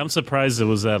going to say, I'm surprised it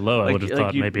was that low. I would have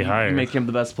thought maybe higher. You make him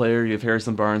the best player. You have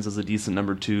Harrison Barnes as a decent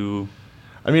number 2.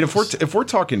 I mean, if we're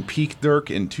talking peak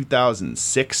Dirk in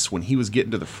 2006 when he was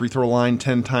getting to the free throw line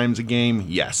 10 times a game,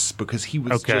 yes, because he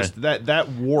was just that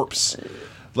warps.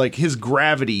 Like, his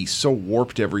gravity so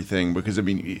warped everything because, I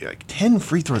mean, 10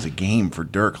 free throws a game for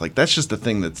Dirk. That's just the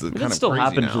thing that's kind of crazy. It still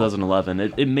happened now. in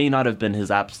 2011. It may not have been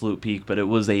his absolute peak, but it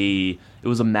was a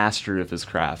mastery of his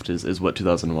craft is what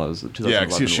 2000 was. Yeah,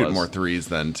 because he was shooting more threes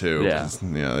then, too. Yeah.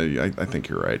 I think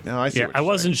you're right. No, I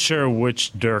wasn't sure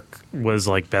which Dirk was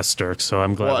best Dirk, so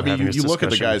I'm glad we're having this you look at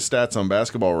the discussion. guy's stats on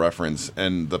Basketball Reference,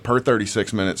 and the per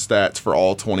 36-minute stats for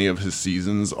all 20 of his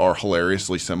seasons are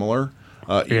hilariously similar.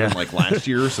 Even last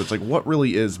year, so it's what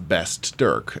really is best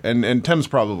Dirk? And Tim's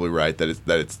probably right that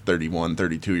it's 31,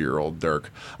 32-year-old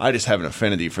Dirk. I just have an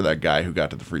affinity for that guy who got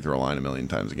to the free throw line a million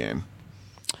times a game.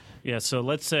 Yeah, so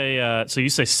let's say so you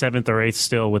say 7th or 8th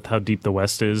still with how deep the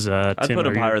West is. I'd Tim, put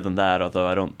him higher than that, although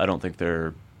I don't think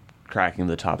they're cracking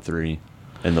the top 3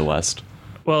 in the West.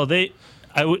 Well,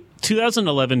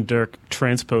 2011 Dirk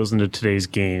transposed into today's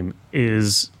game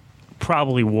is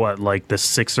probably the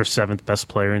 6th or 7th best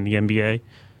player in the NBA,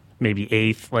 maybe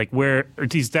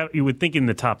 8th. You would think in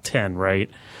the top 10, right?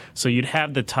 So you'd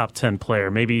have the top 10 player.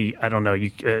 Maybe, I don't know.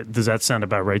 Does that sound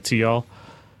about right to y'all?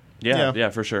 Yeah,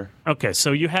 for sure. Okay,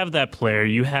 so you have that player.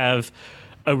 You have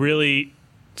a really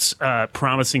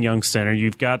promising young center.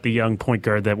 You've got the young point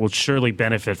guard that will surely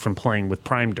benefit from playing with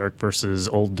prime Dirk versus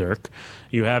old Dirk.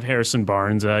 You have Harrison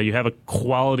Barnes. You have a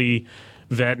quality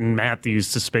vet and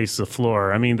Matthews to space the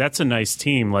floor. I mean, that's a nice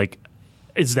team.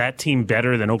 Is that team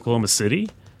better than Oklahoma City?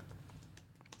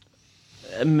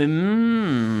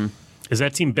 Is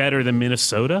that team better than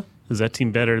Minnesota? Is that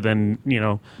team better than,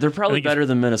 They're probably better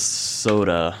than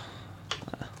Minnesota,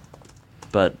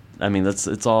 but I mean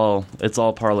it's all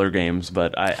parlor games.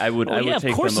 But I would take them over.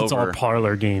 Of course, it's all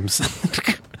parlor games.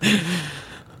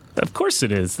 Of course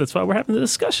it is. That's why we're having the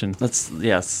discussion.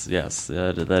 Yes.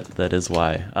 That is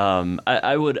why.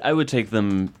 I would take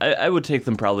them. I would take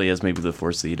them probably as maybe the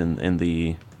 4th seed in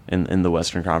the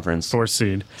Western Conference. 4th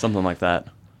seed, something like that.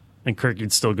 And Kirk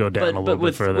could still go down a little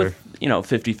bit further. With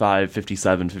 55,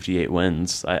 57, 58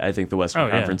 wins, I think the Western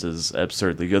Conference is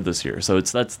absurdly good this year. So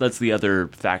that's the other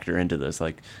factor into this.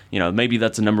 Like, maybe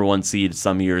that's a number 1 seed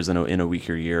some years in a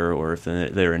weaker year, or if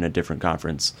they're in a different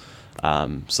conference.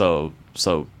 So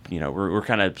we're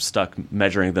kind of stuck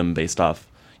measuring them based off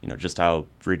just how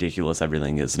ridiculous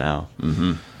everything is now.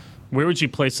 Mm-hmm. Where would you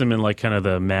place them in like kind of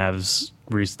the Mavs,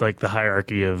 like the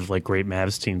hierarchy of like great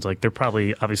Mavs teams? Like they're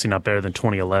probably obviously not better than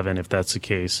 2011 if that's the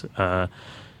case. Are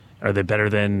they better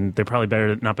than? They're probably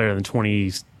not better than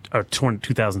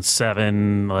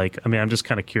 2007. Like, I mean, I'm just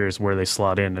kind of curious where they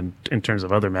slot in terms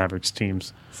of other Mavericks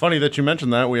teams. Funny that you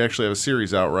mentioned that. We actually have a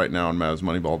series out right now on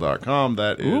MavsMoneyball.com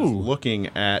that is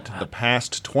looking at the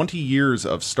past 20 years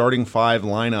of starting 5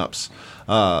 lineups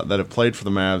that have played for the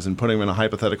Mavs and putting them in a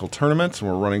hypothetical tournament. And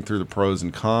we're running through the pros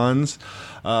and cons.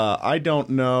 I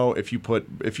don't know if you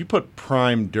put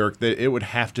prime Dirk, that it would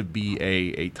have to be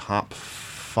a top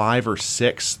 5 or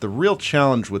 6. The real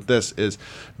challenge with this is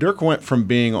Dirk went from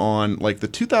being on like the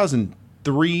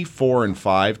 2003, 4, and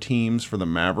 5 teams for the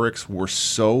Mavericks were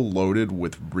so loaded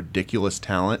with ridiculous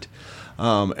talent.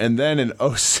 And then in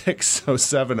 06,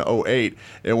 07, 08,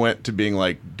 it went to being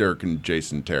like Dirk and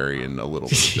Jason Terry and a little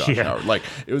bit of Josh Howard. Like,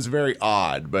 it was very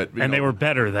odd, but they were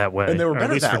better that way. And they were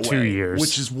better that way, for 2 years,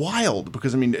 which is wild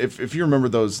because I mean, if you remember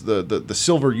those the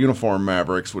silver uniform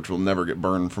Mavericks, which will never get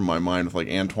burned from my mind, with like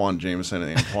Antoine Jameson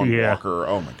and Antoine Walker.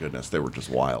 Oh my goodness, they were just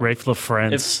wild. Rafe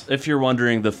LaFrance. If you're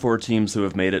wondering, the 4 teams who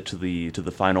have made it to the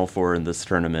Final Four in this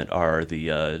tournament are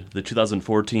the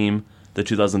 2004 team, the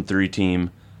 2003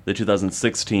 team, the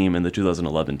 2006 team, and the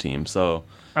 2011 team. So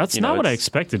that's not what I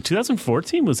expected. 2004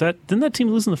 team, didn't that team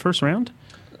lose in the first round?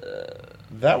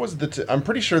 That was I'm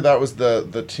pretty sure that was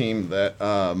the team that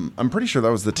I'm pretty sure that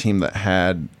was the team that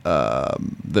had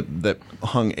that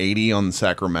hung 80 on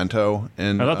Sacramento.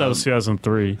 And I thought that was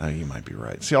 2003. Oh, you might be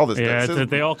right. See all this. Yeah,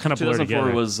 they all kind of blur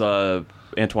together. 2004 was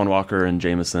Antoine Walker and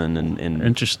Jameson and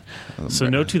interesting. So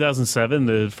no 2007.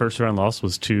 The first round loss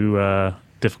was too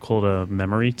difficult a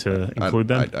memory to include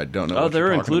them. I don't know. Oh, they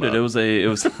were included. About. It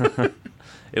was.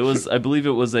 It was. I believe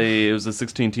it was a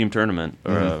 16-team tournament.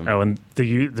 And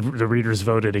the readers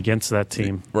voted against that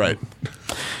team. Right.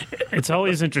 It's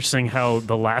always interesting how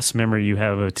the last memory you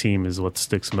have of a team is what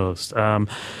sticks most.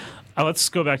 Let's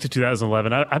go back to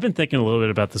 2011. I've been thinking a little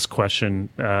bit about this question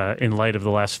in light of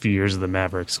the last few years of the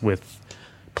Mavericks with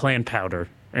plan powder,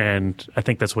 and I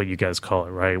think that's what you guys call it,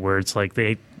 right? Where it's like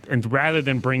and rather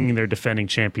than bringing their defending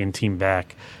champion team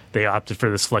back, they opted for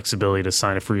this flexibility to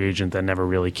sign a free agent that never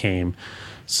really came.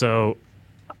 So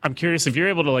I'm curious if you're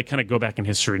able to like kind of go back in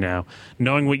history now,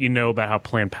 knowing what you know about how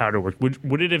planned powder worked.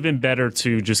 Would it have been better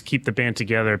to just keep the band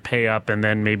together, pay up, and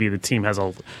then maybe the team has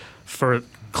a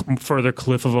further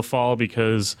cliff of a fall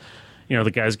because the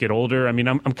guys get older? I mean,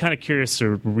 I'm kind of curious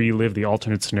to relive the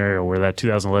alternate scenario where that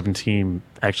 2011 team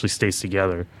actually stays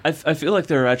together. I feel like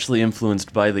they're actually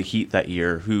influenced by the Heat that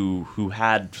year, who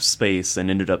had space and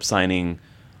ended up signing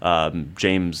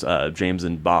James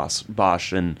and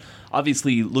Bosch, and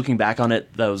obviously looking back on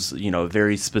it, that was a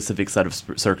very specific set of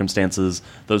circumstances.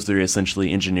 Those three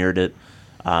essentially engineered it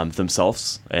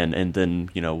themselves, and then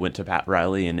went to Pat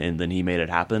Riley, and then he made it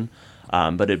happen.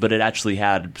 But it actually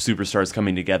had superstars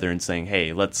coming together and saying,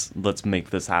 "Hey, let's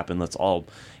make this happen. Let's all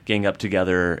gang up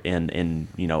together, and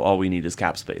all we need is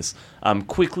cap space."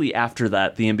 Quickly after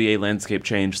that, the NBA landscape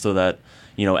changed so that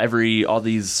all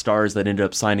these stars that ended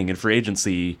up signing in free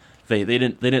agency, they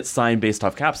didn't sign based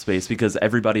off cap space, because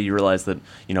everybody realized that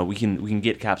we can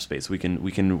get cap space. We can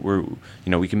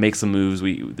make some moves.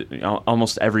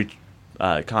 Almost every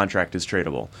contract is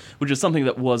tradable, which is something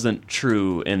that wasn't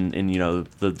true in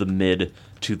the mid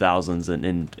 2000s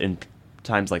and in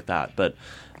times like that. But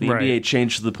the NBA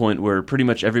changed to the point where pretty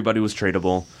much everybody was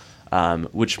tradable,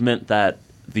 which meant that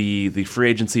the free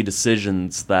agency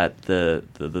decisions that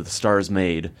the stars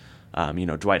made,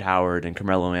 Dwight Howard and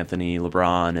Carmelo Anthony,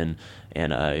 LeBron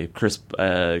and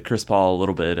Chris Paul a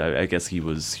little bit. I guess he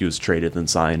was traded and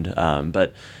signed.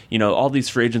 But all these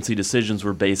free agency decisions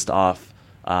were based off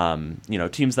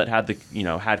teams that had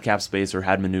had cap space or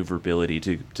had maneuverability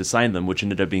to sign them, which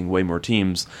ended up being way more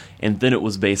teams. And then it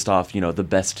was based off the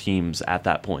best teams at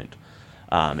that point.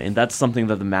 And that's something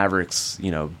that the Mavericks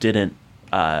didn't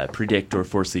predict or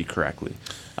foresee correctly.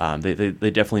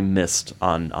 They definitely missed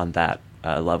on that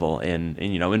level, and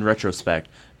in retrospect,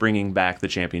 bringing back the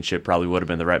championship probably would have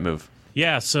been the right move.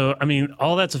 Yeah, so, I mean,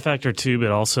 all that's a factor, too,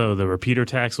 but also the repeater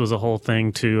tax was a whole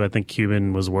thing, too. I think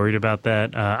Cuban was worried about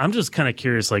that. I'm just kind of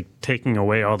curious, like, taking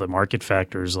away all the market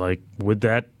factors, like, would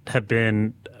that have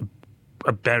been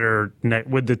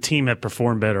would the team have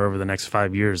performed better over the next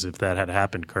 5 years if that had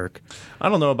happened, Kirk? I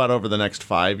don't know about over the next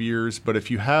 5 years, but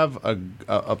if you have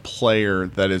a player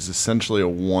that is essentially a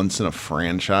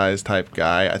once-in-a-franchise type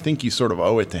guy, I think you sort of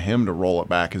owe it to him to roll it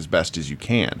back as best as you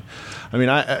can. I mean,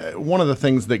 one of the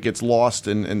things that gets lost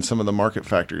in some of the market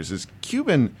factors is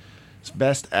Cuban's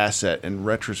best asset in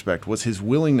retrospect was his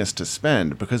willingness to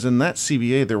spend, because in that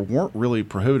CBA there weren't really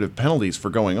prohibitive penalties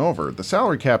for going over. The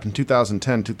salary cap in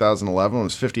 2010-2011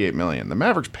 was $58 million. The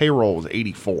Mavericks payroll was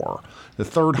 $84, the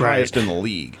third highest in the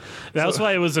league. That's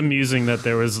why it was amusing that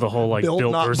there was the whole like built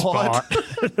versus bought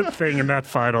thing in that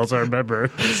finals. I remember.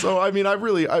 So I mean,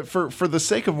 for the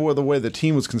sake of the way the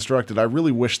team was constructed, I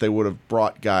really wish they would have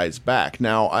brought guys back.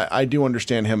 Now I do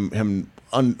understand him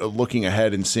looking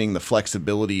ahead and seeing the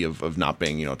flexibility of not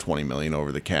being $20 million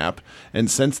over the cap. And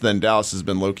since then, Dallas has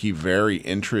been low-key very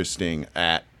interesting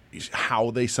at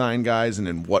how they sign guys and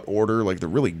in what order. Like, they're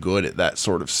really good at that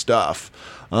sort of stuff,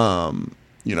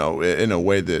 in a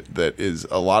way that is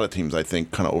a lot of teams, I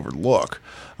think, kind of overlook.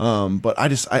 But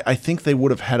I think they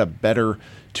would have had a better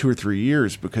 2 or 3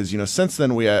 years, because since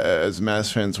then we as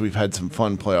Mavs fans we've had some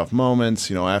fun playoff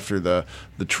moments. After the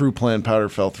true plan powder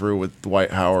fell through with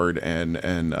Dwight Howard and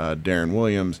Darren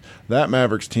Williams, that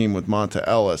Mavericks team with Monta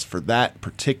Ellis for that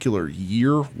particular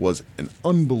year was an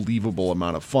unbelievable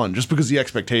amount of fun, just because the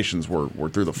expectations were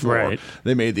through the floor. Right.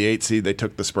 They made the 8 seed. They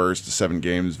took the Spurs to 7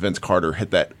 games. Vince Carter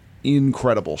hit that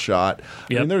incredible shot.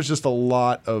 Yep. I mean, there's just a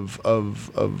lot of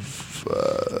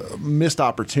missed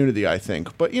opportunity, I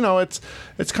think. But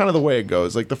it's kind of the way it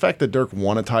goes. Like, the fact that Dirk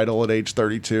won a title at age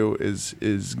 32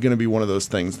 is going to be one of those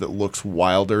things that looks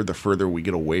wilder the further we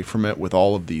get away from it, with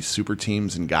all of these super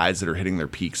teams and guys that are hitting their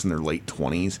peaks in their late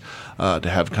 20s. To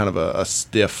have kind of a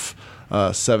stiff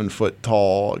 7 foot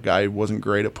tall guy who wasn't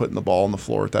great at putting the ball on the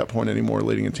floor at that point anymore,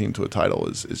 leading a team to a title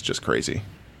is just crazy.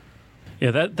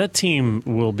 Yeah, that team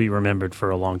will be remembered for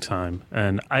a long time.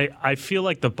 And I feel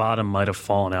like the bottom might have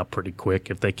fallen out pretty quick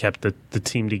if they kept the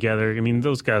team together. I mean,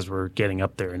 those guys were getting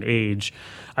up there in age.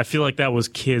 I feel like that was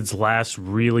Kidd's last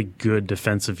really good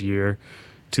defensive year,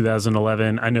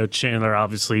 2011. I know Chandler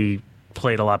obviously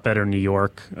played a lot better in New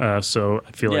York, so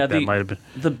I feel like that might have been...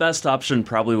 The best option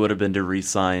probably would have been to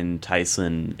re-sign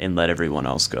Tyson and let everyone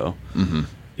else go. Mm-hmm.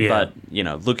 Yeah. But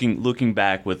looking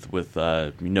back with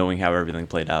knowing how everything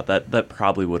played out, that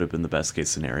probably would have been the best case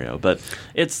scenario. But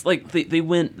it's like they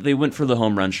went for the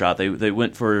home run shot. They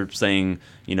went for saying,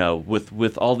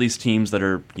 with all these teams that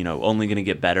are only going to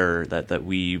get better, that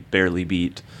we barely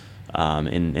beat,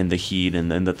 in the Heat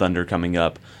and the Thunder coming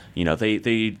up.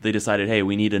 They decided, hey,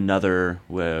 we need another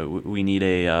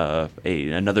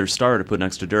another star to put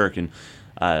next to Dirk, and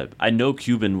I know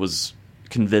Cuban was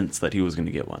convinced that he was going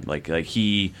to get one. Like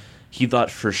he thought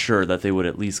for sure that they would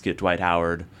at least get Dwight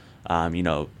Howard.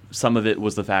 Some of it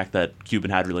was the fact that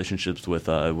Cuban had relationships with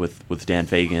Dan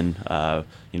Fagan,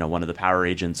 one of the power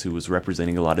agents who was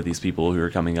representing a lot of these people who are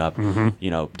coming up.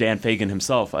 Mm-hmm. Dan Fagan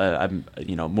himself, I'm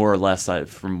more or less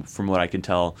from what I can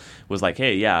tell, was like,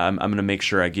 hey, yeah, I'm going to make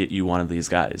sure I get you one of these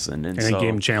guys, and so he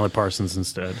gave him Chandler Parsons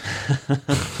instead.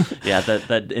 Yeah,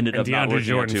 that ended up not DeAndre working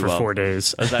Jordan too for well. 4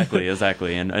 days.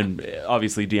 Exactly, and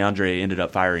obviously DeAndre ended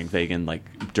up firing Fagan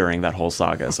like during that whole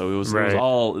saga. So it was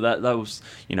all that was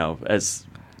as.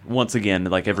 Once again,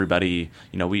 like everybody,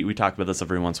 we talk about this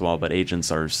every once in a while, but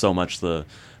agents are so much the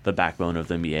backbone of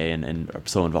the NBA and are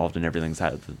so involved in everything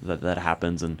that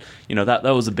happens. And, that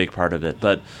was a big part of it.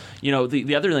 But,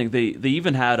 the other thing, they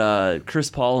even had Chris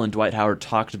Paul and Dwight Howard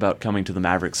talked about coming to the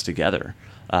Mavericks together,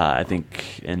 I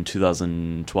think in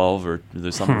 2012 or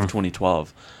the summer of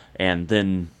 2012. And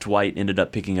then Dwight ended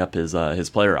up picking up his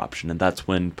player option, and that's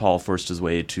when Paul forced his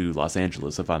way to Los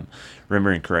Angeles, if I'm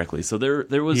remembering correctly. So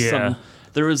there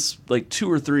was like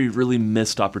 2 or 3 really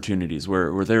missed opportunities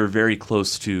where they were very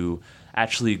close to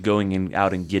actually going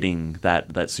out and getting that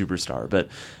superstar. But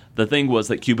the thing was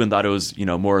that Cuban thought it was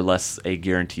more or less a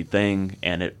guaranteed thing,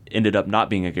 and it ended up not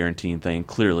being a guaranteed thing,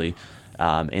 clearly.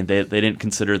 And they didn't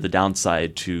consider the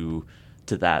downside to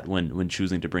that when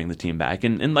choosing to bring the team back.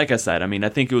 And like I said, I mean, I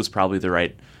think it was probably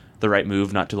the the right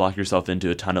move not to lock yourself into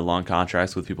a ton of long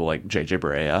contracts with people like JJ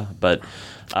Barea. But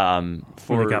When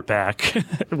he got back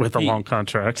with a long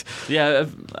contract. Yeah,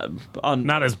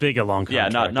 not as big a long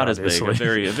contract. Yeah, not as big. A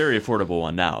very affordable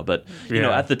one now. But you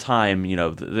know, at the time, you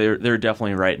know, they're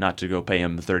definitely right not to go pay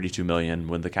him $32 million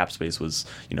when the cap space was,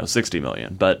 you know, $60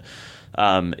 million. But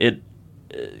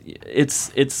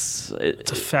it's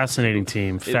a fascinating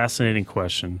team. Fascinating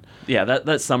question. Yeah,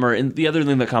 that summer, and the other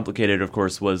thing that complicated, of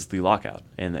course, was the lockout,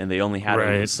 and they only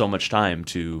had so much time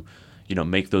to, you know,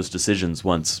 make those decisions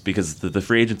once, because the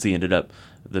free agency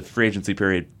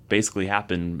period basically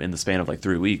happened in the span of like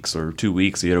 3 weeks or 2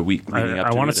 weeks. You had a week leading up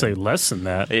to it. I want to say less than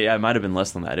that. It might have been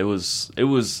less than that. It was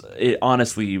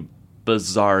honestly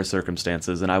bizarre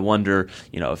circumstances, and I wonder,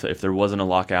 you know, if there wasn't a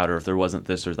lockout or if there wasn't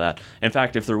this or that. In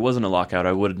fact, if there wasn't a lockout,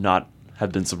 I would not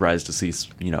have been surprised to see,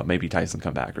 you know, maybe Tyson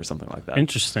come back or something like that.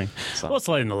 Interesting. So. Well, let's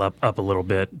lighten it up a little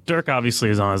bit. Dirk obviously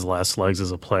is on his last legs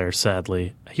as a player,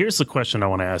 sadly. Here's the question I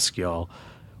want to ask y'all.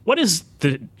 What is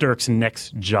Dirk's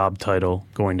next job title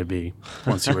going to be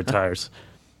once he retires?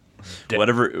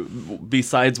 Whatever,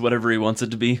 besides whatever he wants it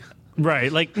to be.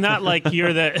 Right, like not like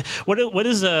you're the what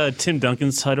is Tim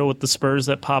Duncan's title with the Spurs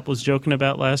that Pop was joking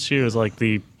about last year? It was like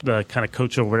the kind of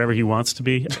coach of whatever he wants to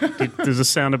be. Does this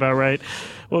sound about right?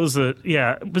 What was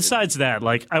the besides that,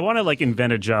 like I want to like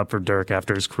invent a job for Dirk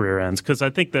after his career ends, because I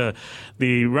think the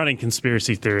running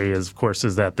conspiracy theory is, of course,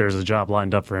 is that there's a job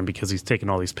lined up for him because he's taking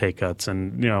all these pay cuts,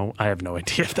 and you know, I have no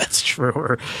idea if that's true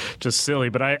or just silly,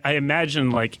 but I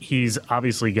imagine like he's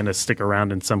obviously going to stick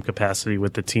around in some capacity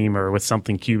with the team or with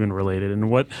something Cuban related. And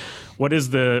what is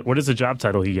the job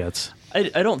title he gets?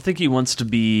 I don't think he wants to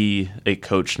be a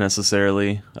coach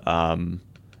necessarily,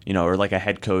 you know, or like a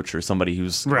head coach or somebody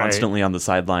who's constantly on the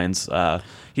sidelines.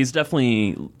 He's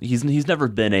definitely he's never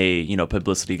been a, you know,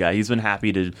 publicity guy. He's been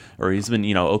happy to, or he's been,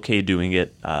 you know, okay doing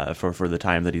it for the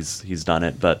time that he's done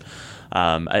it. But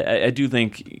I do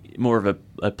think more of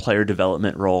a player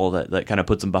development role that kind of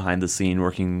puts him behind the scene,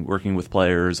 working with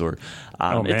players. Or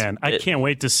oh man, I can't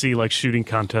wait to see like shooting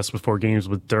contests before games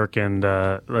with Dirk and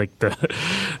like the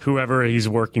whoever he's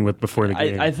working with before the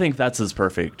game. I think that's his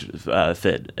perfect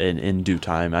fit in due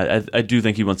time. I do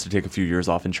think he wants to take a few years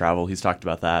off and travel. He's talked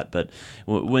about that, but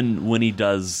when he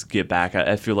does get back,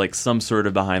 I feel like some sort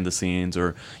of behind the scenes,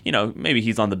 or you know, maybe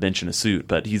he's on the bench in a suit,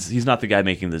 but he's not the guy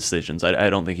making the decisions. I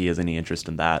don't think he has any interest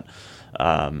in that.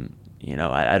 You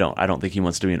know, I don't think he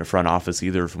wants to be in a front office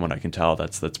either. From what I can tell,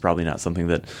 that's probably not something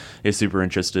that is super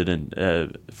interested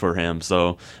in for him.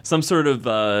 So some sort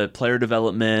of player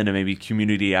development and maybe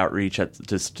community outreach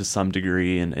to some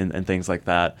degree and things like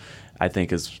that, I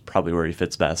think is probably where he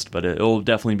fits best. But it'll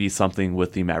definitely be something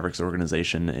with the Mavericks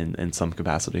organization in some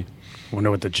capacity. I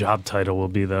wonder what the job title will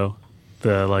be, though.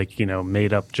 The, like, you know,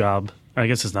 made up job. I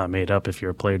guess it's not made up if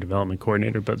you're a player development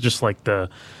coordinator, but just like the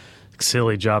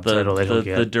silly job title that he'll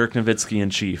get. The Dirk Nowitzki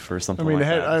in chief or something like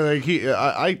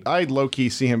that. I low key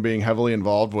see him being heavily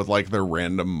involved with like their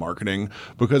random marketing,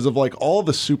 because of like all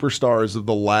the superstars of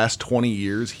the last 20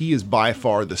 years. He is by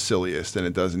far the silliest, and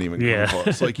it doesn't even come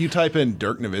close. Like you type in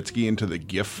Dirk Nowitzki into the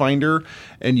GIF finder,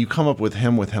 and you come up with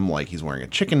him like he's wearing a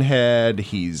chicken head.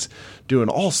 He's doing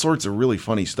all sorts of really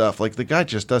funny stuff. Like the guy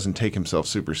just doesn't take himself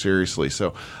super seriously.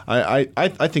 So I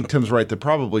think Tim's right. That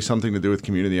probably something to do with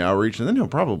community outreach, and then he'll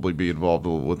probably be involved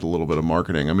with a little bit of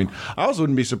marketing. I mean, I also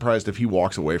wouldn't be surprised if he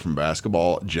walks away from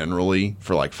basketball generally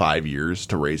for like 5 years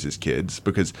to raise his kids,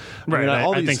 because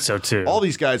I think so too. All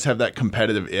these guys have that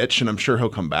competitive itch, and I'm sure he'll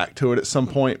come back to it at some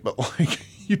point. But like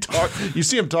you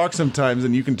see him talk sometimes,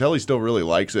 and you can tell he still really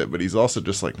likes it, but he's also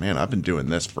just like, man, I've been doing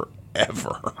this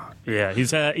forever. Yeah,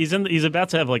 he's about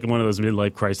to have like one of those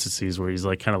midlife crises where he's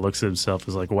like kind of looks at himself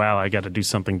as like, wow, I got to do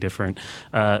something different.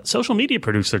 Social media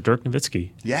producer Dirk Nowitzki.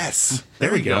 Yes,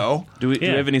 there we go. Do we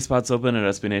have any spots open at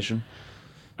SB Nation?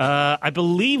 I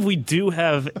believe we do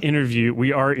have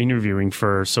we are interviewing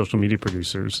for social media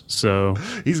producers. So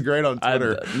he's great on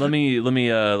Twitter. Let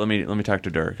me talk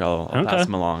to Dirk. I'll pass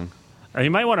him along. You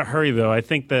might want to hurry, though. I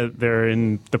think that they're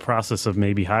in the process of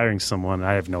maybe hiring someone.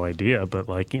 I have no idea, but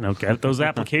like, you know, get those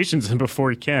applications in before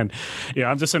he can. Yeah,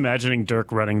 I'm just imagining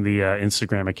Dirk running the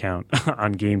Instagram account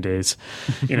on game days.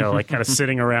 You know, like kind of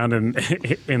sitting around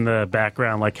in the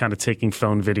background, like kind of taking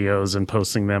phone videos and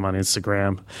posting them on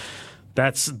Instagram.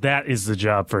 That is the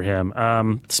job for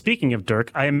him. Speaking of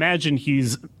Dirk, I imagine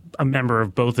he's a member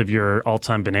of both of your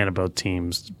all-time Banana Boat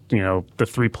teams. You know, the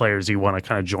three players you want to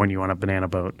kind of join you on a Banana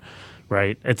Boat.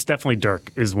 right? It's definitely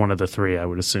Dirk is one of the three, I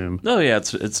would assume. Oh yeah,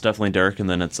 it's definitely Dirk, and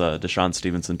then it's Deshaun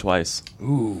Stevenson twice.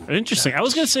 Interesting. I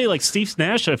was going to say like Steve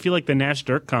Nash. I feel like the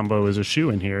Nash-Dirk combo is a shoe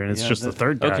in here, and it's just the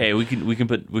third guy. Okay, we can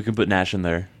put Nash in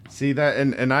there. See that,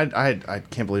 and I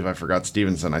can't believe I forgot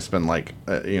Stevenson. I spend like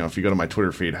if you go to my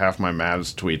Twitter feed, half my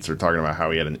Mavs tweets are talking about how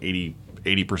he had an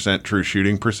 80% true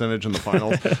shooting percentage in the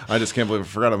finals. I just can't believe I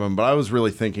forgot of him. But I was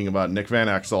really thinking about Nick Van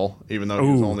Exel, even though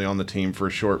he was only on the team for a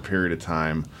short period of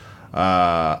time.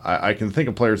 I can think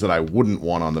of players that I wouldn't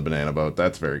want on the banana boat.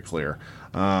 That's very clear.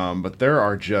 But there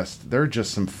are just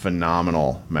some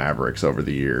phenomenal Mavericks over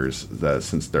the years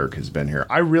since Dirk has been here.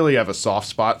 I really have a soft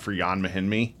spot for Jan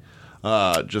Mahinmi.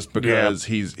 Just because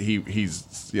he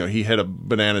hit a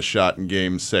banana shot in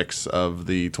Game 6 of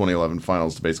the 2011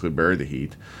 Finals to basically bury the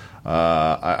Heat.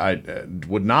 I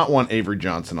would not want Avery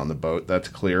Johnson on the boat. That's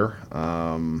clear.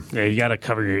 Yeah, you got to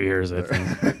cover your ears, I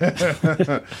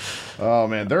think. Oh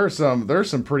man, there's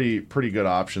some pretty good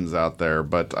options out there,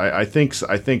 but I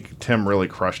think Tim really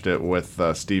crushed it with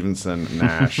Stevenson,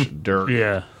 Nash, Dirk.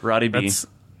 Yeah, Roddy B.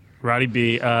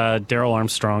 Daryl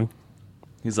Armstrong.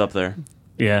 He's up there.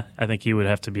 Yeah, I think he would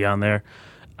have to be on there.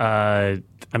 I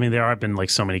mean, there have been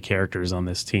like so many characters on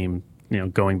this team,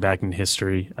 going back in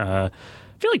history. I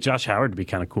feel like Josh Howard would be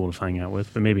kind of cool to hang out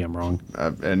with, but maybe I'm wrong.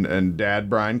 And Dad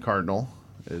Brian Cardinal.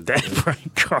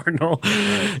 Brian Cardinal.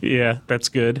 Yeah, that's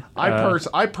good.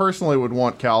 I personally would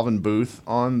want Calvin Booth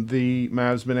on the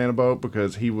Mavs banana boat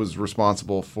because he was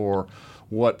responsible for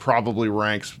what probably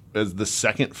ranks as the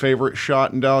second favorite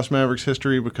shot in Dallas Mavericks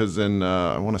history, because in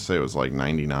I want to say it was like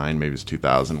 99, maybe it's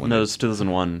 2000. No, it was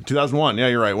 2001. 2001, yeah,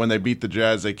 you're right. When they beat the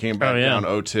Jazz, they came back down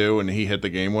 0-2, and he hit the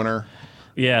game winner.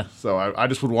 Yeah. So I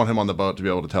just would want him on the boat to be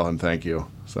able to tell him thank you.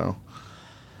 So.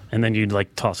 And then you'd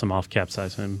like toss him off,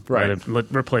 capsize him, right?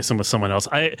 Replace him with someone else.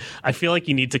 I feel like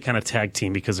you need to kind of tag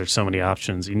team because there's so many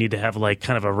options. You need to have like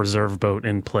kind of a reserve boat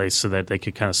in place so that they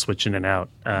could kind of switch in and out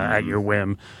at your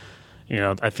whim.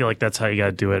 I feel like that's how you got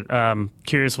to do it.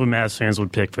 Curious what Mavs fans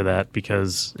would pick for that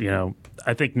because,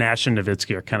 I think Nash and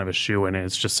Nowitzki are kind of a shoe-in.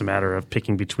 It's just a matter of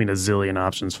picking between a zillion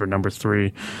options for number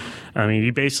 3. I mean,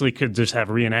 you basically could just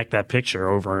reenact that picture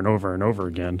over and over and over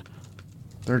again.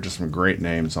 There are just some great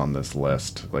names on this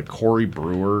list, like Corey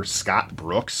Brewer, Scott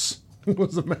Brooks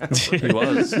was a Maverick. He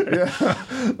was. Yeah.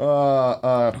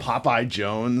 Popeye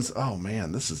Jones. Oh,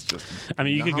 man, this is just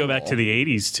you could go back to the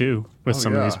 80s, too, with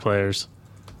some of these players.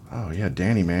 Oh, yeah,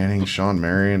 Danny Manning, Sean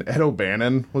Marion, Ed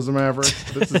O'Bannon was a Maverick.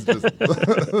 This is just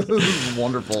this is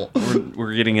wonderful.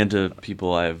 We're getting into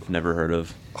people I've never heard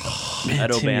of. Man,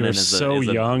 Ed O'Bannon is so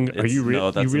young. Are you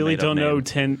you really don't know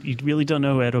You really don't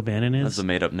know who Ed O'Bannon is? That's a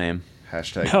made-up name.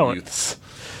 Hashtag youths.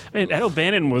 Man, Ed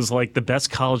O'Bannon was like the best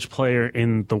college player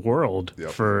in the world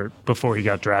before he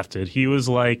got drafted. He was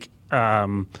like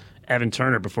Evan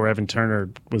Turner before Evan Turner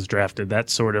was drafted. That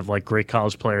sort of like great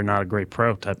college player, not a great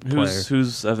pro type of player.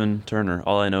 Who's Evan Turner?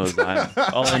 All I know is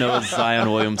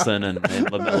Zion Williamson and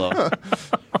LaMelo.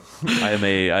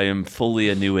 I am fully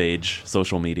a new age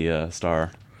social media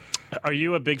star. Are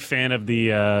you a big fan of the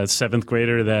 7th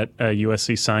grader that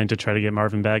USC signed to try to get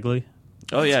Marvin Bagley?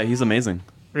 Oh yeah, he's amazing.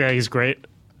 Yeah, he's great.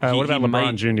 What about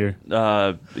LeBron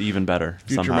Jr.? Even better.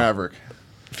 Future somehow. Maverick.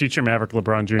 Future Maverick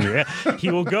LeBron Jr. Yeah, he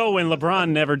will go when LeBron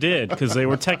never did because they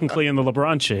were technically in the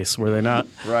LeBron chase, were they not?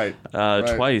 Right.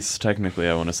 Twice, technically,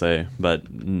 I want to say,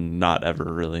 but not ever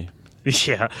really.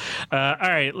 Yeah. All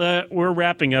right, we're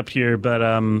wrapping up here, but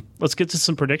let's get to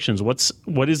some predictions.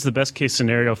 What is the best case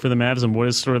scenario for the Mavs, and what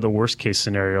is sort of the worst case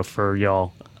scenario for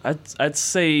y'all? I'd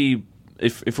say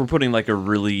if we're putting like a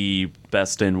really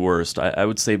best and worst, I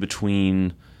would say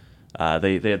between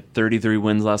they had 33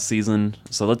 wins last season,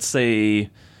 so let's say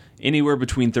anywhere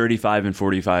between 35 and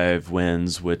 45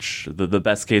 wins, which the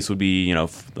best case would be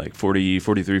like 40,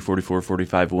 43, 44,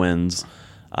 45 wins,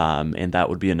 and that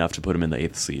would be enough to put them in the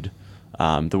 8th seed.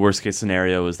 The worst case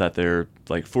scenario is that they're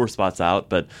like 4 spots out,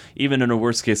 but even in a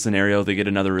worst case scenario, they get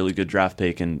another really good draft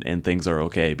pick and things are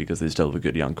okay because they still have a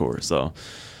good young core. So,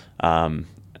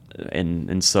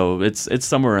 and so it's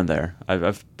somewhere in there.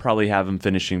 I've probably have them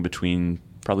finishing between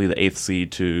probably the 8th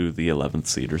seed to the 11th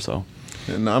seed or so.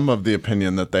 And I'm of the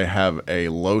opinion that they have a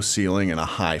low ceiling and a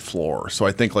high floor. So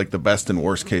I think like the best and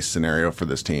worst case scenario for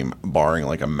this team, barring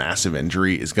like a massive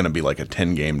injury, is going to be like a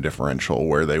 10-game differential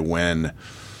where they win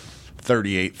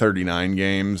 38, 39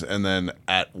 games and then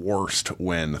at worst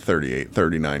win 38,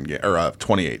 39 games or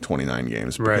 28, 29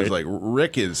 games. Because like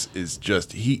Rick is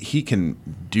just he can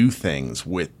do things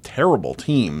with terrible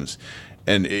teams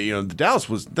And the Dallas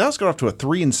got off to a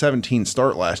 3-17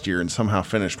 start last year and somehow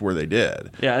finished where they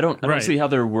did. Yeah, I don't see how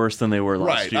they're worse than they were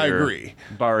last year. I agree.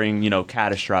 Barring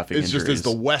catastrophic It's injuries. just, is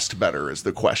the West better is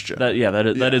the question.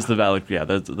 That is the valid. Yeah,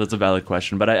 that's a valid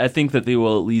question. But I think that they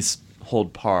will at least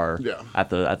hold par at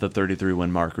the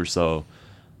 33-win mark or so.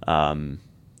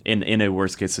 In a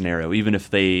worst case scenario, even if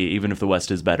the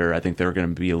West is better, I think they're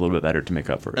going to be a little bit better to make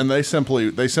up for it. And they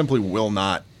simply will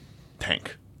not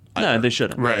tank. No, they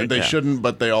shouldn't. Right. They shouldn't,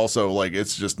 but they also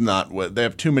it's just not what they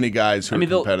have too many guys who are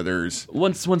competitors.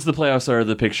 Once the playoffs are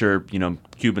the picture,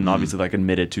 Cuban obviously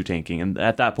admitted to tanking, and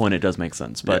at that point it does make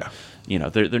sense. But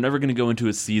they're never going to go into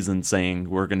a season saying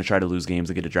we're going to try to lose games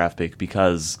to get a draft pick,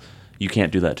 because you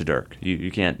can't do that to Dirk.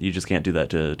 You just can't do that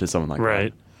to someone like that.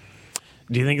 Right.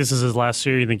 Do you think this is his last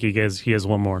year? Or you think he has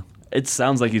one more? It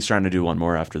sounds like he's trying to do one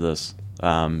more after this.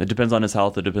 It depends on his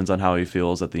health. It depends on how he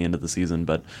feels at the end of the season.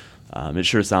 But it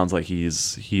sure sounds like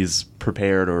he's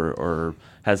prepared or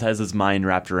has his mind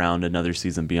wrapped around another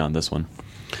season beyond this one.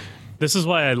 This is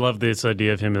why I love this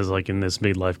idea of him as in this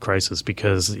midlife crisis,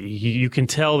 because you can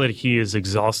tell that he is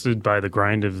exhausted by the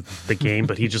grind of the game,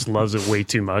 but he just loves it way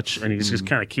too much, and he just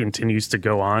kind of continues to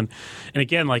go on. And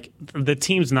again, the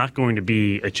team's not going to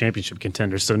be a championship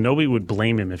contender, so nobody would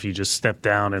blame him if he just stepped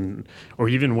down or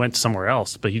even went somewhere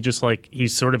else. But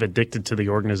he's sort of addicted to the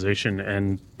organization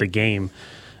and the game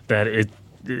that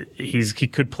he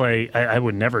could play. I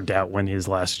would never doubt when his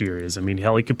last year is. I mean,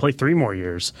 hell, he could play 3 more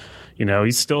years.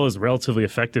 He still is relatively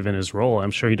effective in his role.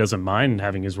 I'm sure he doesn't mind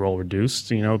having his role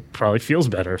reduced. Probably feels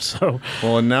better. So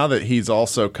and now that he's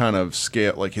also kind of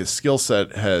his skill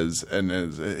set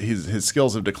his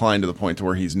skills have declined to the point to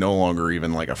where he's no longer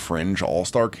even a fringe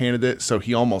all-star candidate. So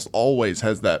he almost always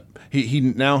has that. He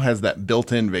now has that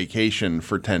built-in vacation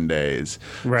for 10 days.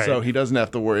 Right. So he doesn't have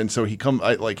to worry. And so he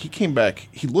came back.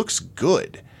 He looks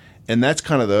good. And that's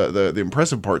kind of the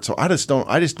impressive part. So I just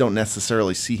don't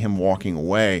necessarily see him walking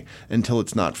away until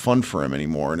it's not fun for him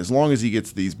anymore. And as long as he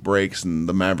gets these breaks and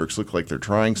the Mavericks look like they're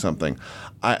trying something,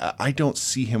 I don't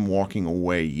see him walking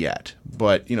away yet.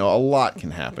 But a lot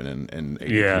can happen in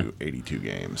 82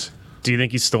 games. Do you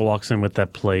think he still walks in with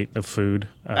that plate of food,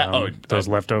 those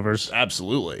leftovers?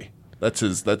 Absolutely. That's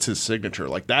his signature.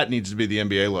 That needs to be the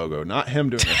NBA logo, not him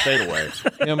doing a fadeaway.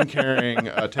 Him carrying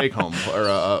a take home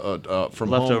or from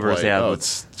leftovers. Home plate. Yeah,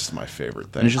 it's just my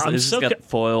favorite thing. And it's just got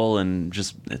foil and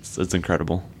just it's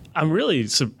incredible. I'm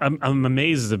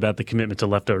amazed about the commitment to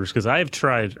leftovers, because I have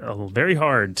tried very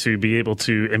hard to be able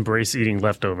to embrace eating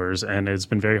leftovers, and it's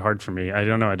been very hard for me. I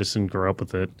don't know. I just didn't grow up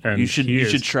with it. And you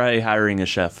should try hiring a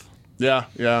chef. Yeah.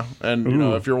 And,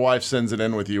 if your wife sends it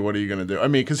in with you, what are you going to do? I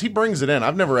mean, because he brings it in.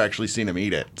 I've never actually seen him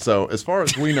eat it. So as far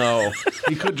as we know,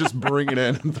 he could just bring it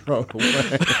in and throw it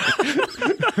away.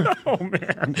 Oh,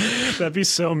 man. That'd be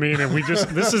so mean. And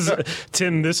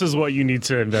Tim, this is what you need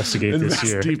to investigate this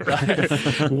year. Deep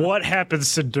dive. What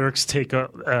happens to Dirk's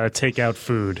takeout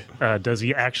food? Does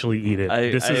he actually eat it?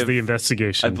 This is the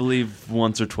investigation. I believe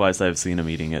once or twice I've seen him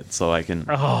eating it, so I can.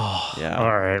 Oh, yeah.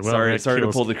 All right. Well, sorry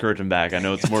to pull the curtain back. I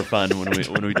know it's more fun when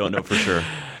we don't know for sure.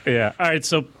 Yeah. All right.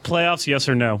 So playoffs, yes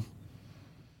or no?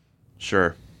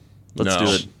 Sure. Let's No.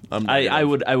 do it.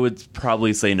 I would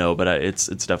probably say no, but it's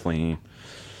definitely.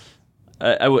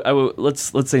 I would let's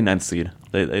say 9th seed.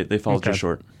 They fall just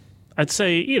short. I'd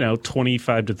say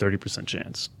 25 to 30%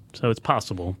 chance. So it's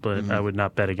possible, but I would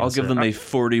not bet against it. I'll give them a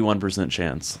 41%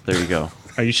 chance. There you go.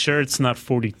 Are you sure it's not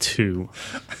 42?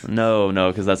 No,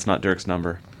 because that's not Dirk's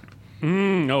number.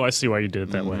 Oh, I see why you did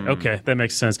it that way. Okay, that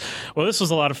makes sense. Well, this was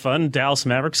a lot of fun. Dallas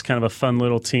Mavericks, kind of a fun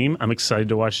little team. I'm excited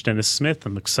to watch Dennis Smith.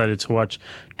 I'm excited to watch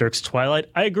Dirk's Twilight.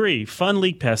 I agree. Fun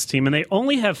League Pass team, and they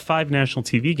only have 5 national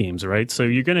TV games, right? So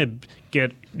you're going to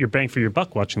get your bang for your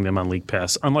buck watching them on League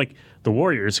Pass, unlike the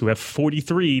Warriors, who have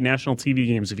 43 national TV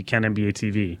games if you count NBA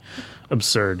TV.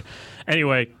 Absurd.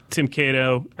 Anyway, Tim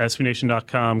Cato,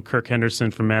 SBNation.com, Kirk Henderson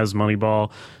from Mavs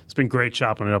Moneyball. It's been great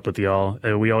chopping it up with y'all.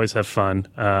 We always have fun.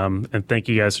 And thank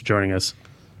you guys for joining us.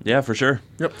 Yeah, for sure.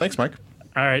 Yep. Thanks, Mike.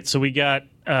 All right, so we got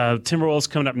Timberwolves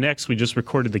coming up next. We just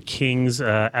recorded the Kings.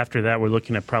 After that, we're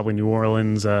looking at probably New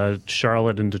Orleans,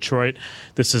 Charlotte, and Detroit.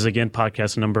 This is, again,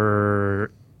 podcast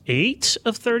number 8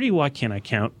 of 30. Why can't I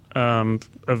count?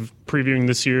 Of previewing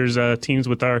this year's teams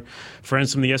with our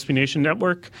friends from the SB Nation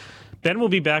Network. Ben will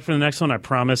be back for the next one, I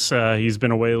promise. He's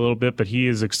been away a little bit, but he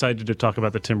is excited to talk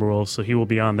about the Timberwolves, so he will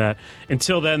be on that.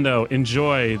 Until then, though,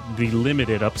 enjoy the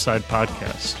Limited Upside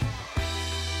podcast.